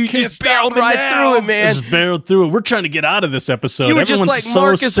 Oh, you just barreled right through it, man. Just barreled through it. We're trying to get out of this episode. You were just Everyone's like so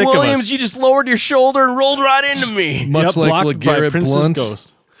Marcus sick of us. Williams. You just lowered your shoulder and rolled right into me. much Yep, like blocked by LeGarrette Princess Blunt.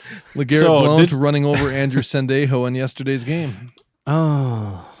 Ghost. LeGarrette So, Blount running over Andrew Sendejo in yesterday's game.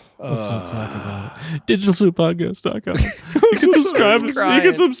 Oh. Let's not talk about it. Digitalsouppodcast.com. You crying.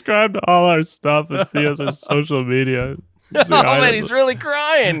 can subscribe to all our stuff and see us on social media. Oh, man, he's really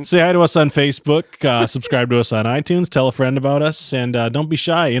crying. Say hi to us on Facebook. Subscribe to us on iTunes. Tell a friend about us. And don't be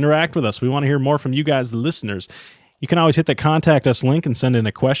shy. Interact with us. We want to hear more from you guys, the listeners. You can always hit the contact us link and send in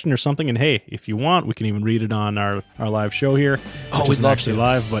a question or something. And hey, if you want, we can even read it on our live show here. Which we'd isn't love actually to.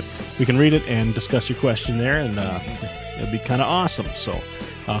 live, but we can read it and discuss your question there, and it'd be kind of awesome. So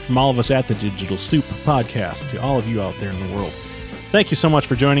from all of us at the Digital Soup Podcast to all of you out there in the world, thank you so much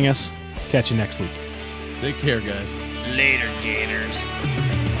for joining us. Catch you next week. Take care, guys. Later, Gators.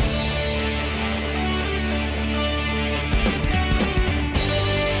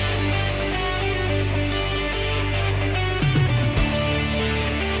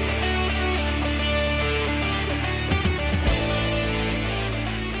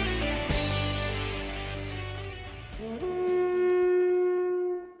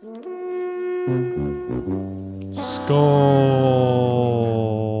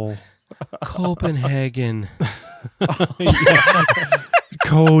 Skull. Copenhagen.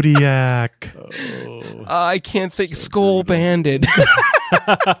 Kodiak. I can't think. Skull banded.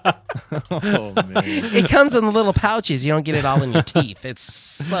 Oh man. It comes in little pouches. You don't get it all in your teeth. It's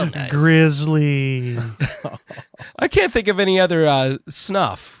so nice. Grizzly. I can't think of any other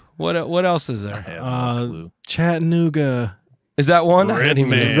snuff. What else is I there? have no clue. Chattanooga. Is that one? I Red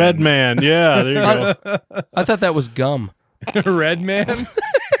didn't even- Man. Red Man. Yeah, there you go. I thought that was gum. Red Man?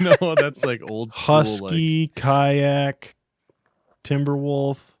 No, that's like old school. Husky, kayak,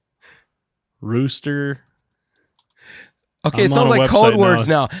 Timberwolf, rooster. Okay, it I'm sounds on a like code website words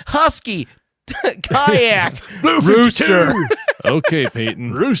now. Husky, kayak, Rooster. Okay,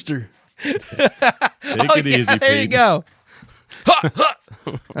 Peyton. Rooster. Take it easy, There you Peyton. go. Ha,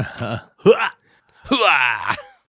 ha. Hua.